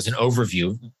Vagabonding was an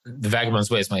overview. The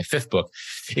Vagabond's Way is my fifth book.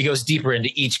 It goes deeper into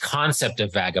each concept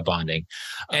of vagabonding.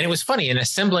 And it was funny in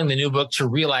assembling the new book to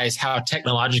realize how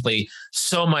technologically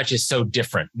so much is so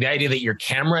different. The idea that your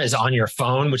camera is on your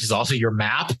phone, which is also your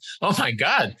map. Oh my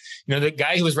God. The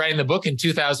guy who was writing the book in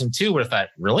 2002 would have thought,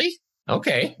 really?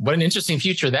 Okay. What an interesting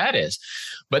future that is.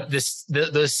 But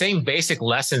the same basic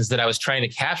lessons that I was trying to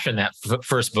capture in that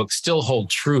first book still hold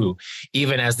true,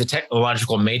 even as the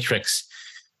technological matrix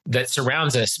that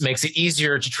surrounds us makes it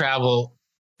easier to travel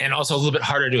and also a little bit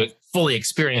harder to fully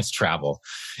experience travel.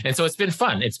 And so it's been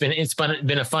fun. It's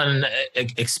been a fun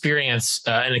experience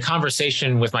and a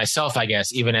conversation with myself, I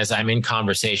guess, even as I'm in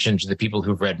conversation to the people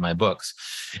who've read my books.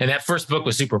 And that first book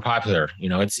was super popular.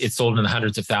 It's sold in the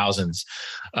hundreds of thousands.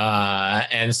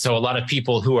 And so a lot of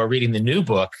people who are reading the new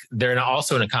book, they're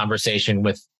also in a conversation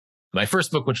with my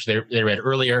first book, which they read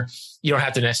earlier. You don't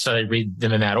have to necessarily read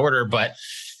them in that order, but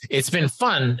it's been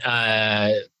fun,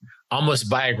 almost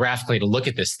biographically, to look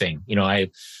at this thing.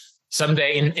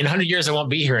 Someday in 100 years, I won't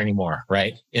be here anymore,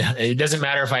 right? It doesn't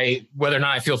matter whether or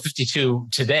not I feel 52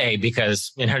 today,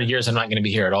 because in 100 years, I'm not going to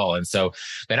be here at all. And so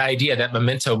that idea, that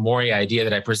memento mori idea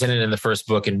that I presented in the first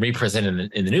book and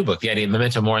represented in the new book, the idea of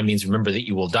memento mori means remember that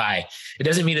you will die. It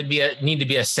doesn't mean need to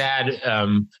be a sad,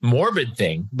 morbid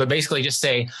thing, but basically just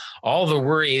say all the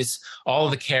worries, all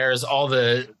the cares, all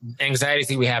the anxieties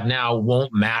that we have now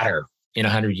won't matter in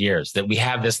 100 years, that we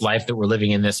have this life that we're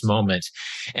living in this moment.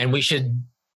 And we should,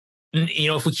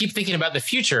 if we keep thinking about the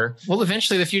future, well,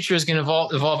 eventually the future is going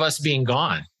to evolve us being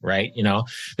gone, right?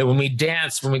 That when we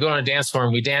go on a dance floor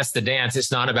and we dance the dance,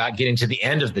 it's not about getting to the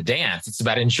end of the dance. It's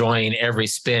about enjoying every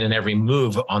spin and every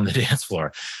move on the dance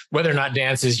floor. Whether or not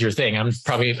dance is your thing, I'm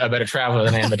probably a better traveler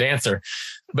than I am a dancer.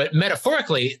 But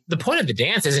metaphorically, the point of the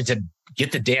dance isn't to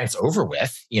get the dance over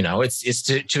with. It's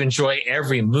to enjoy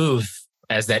every move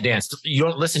as that dance. You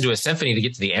don't listen to a symphony to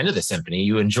get to the end of the symphony.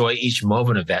 You enjoy each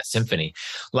moment of that symphony.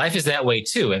 Life is that way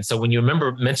too. And so when you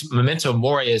remember memento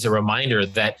mori is a reminder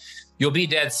that you'll be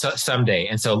dead someday.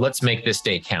 And so let's make this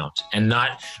day count and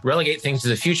not relegate things to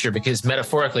the future, because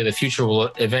metaphorically, the future will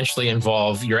eventually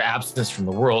involve your absence from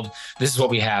the world. This is what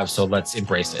we have, so let's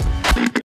embrace it.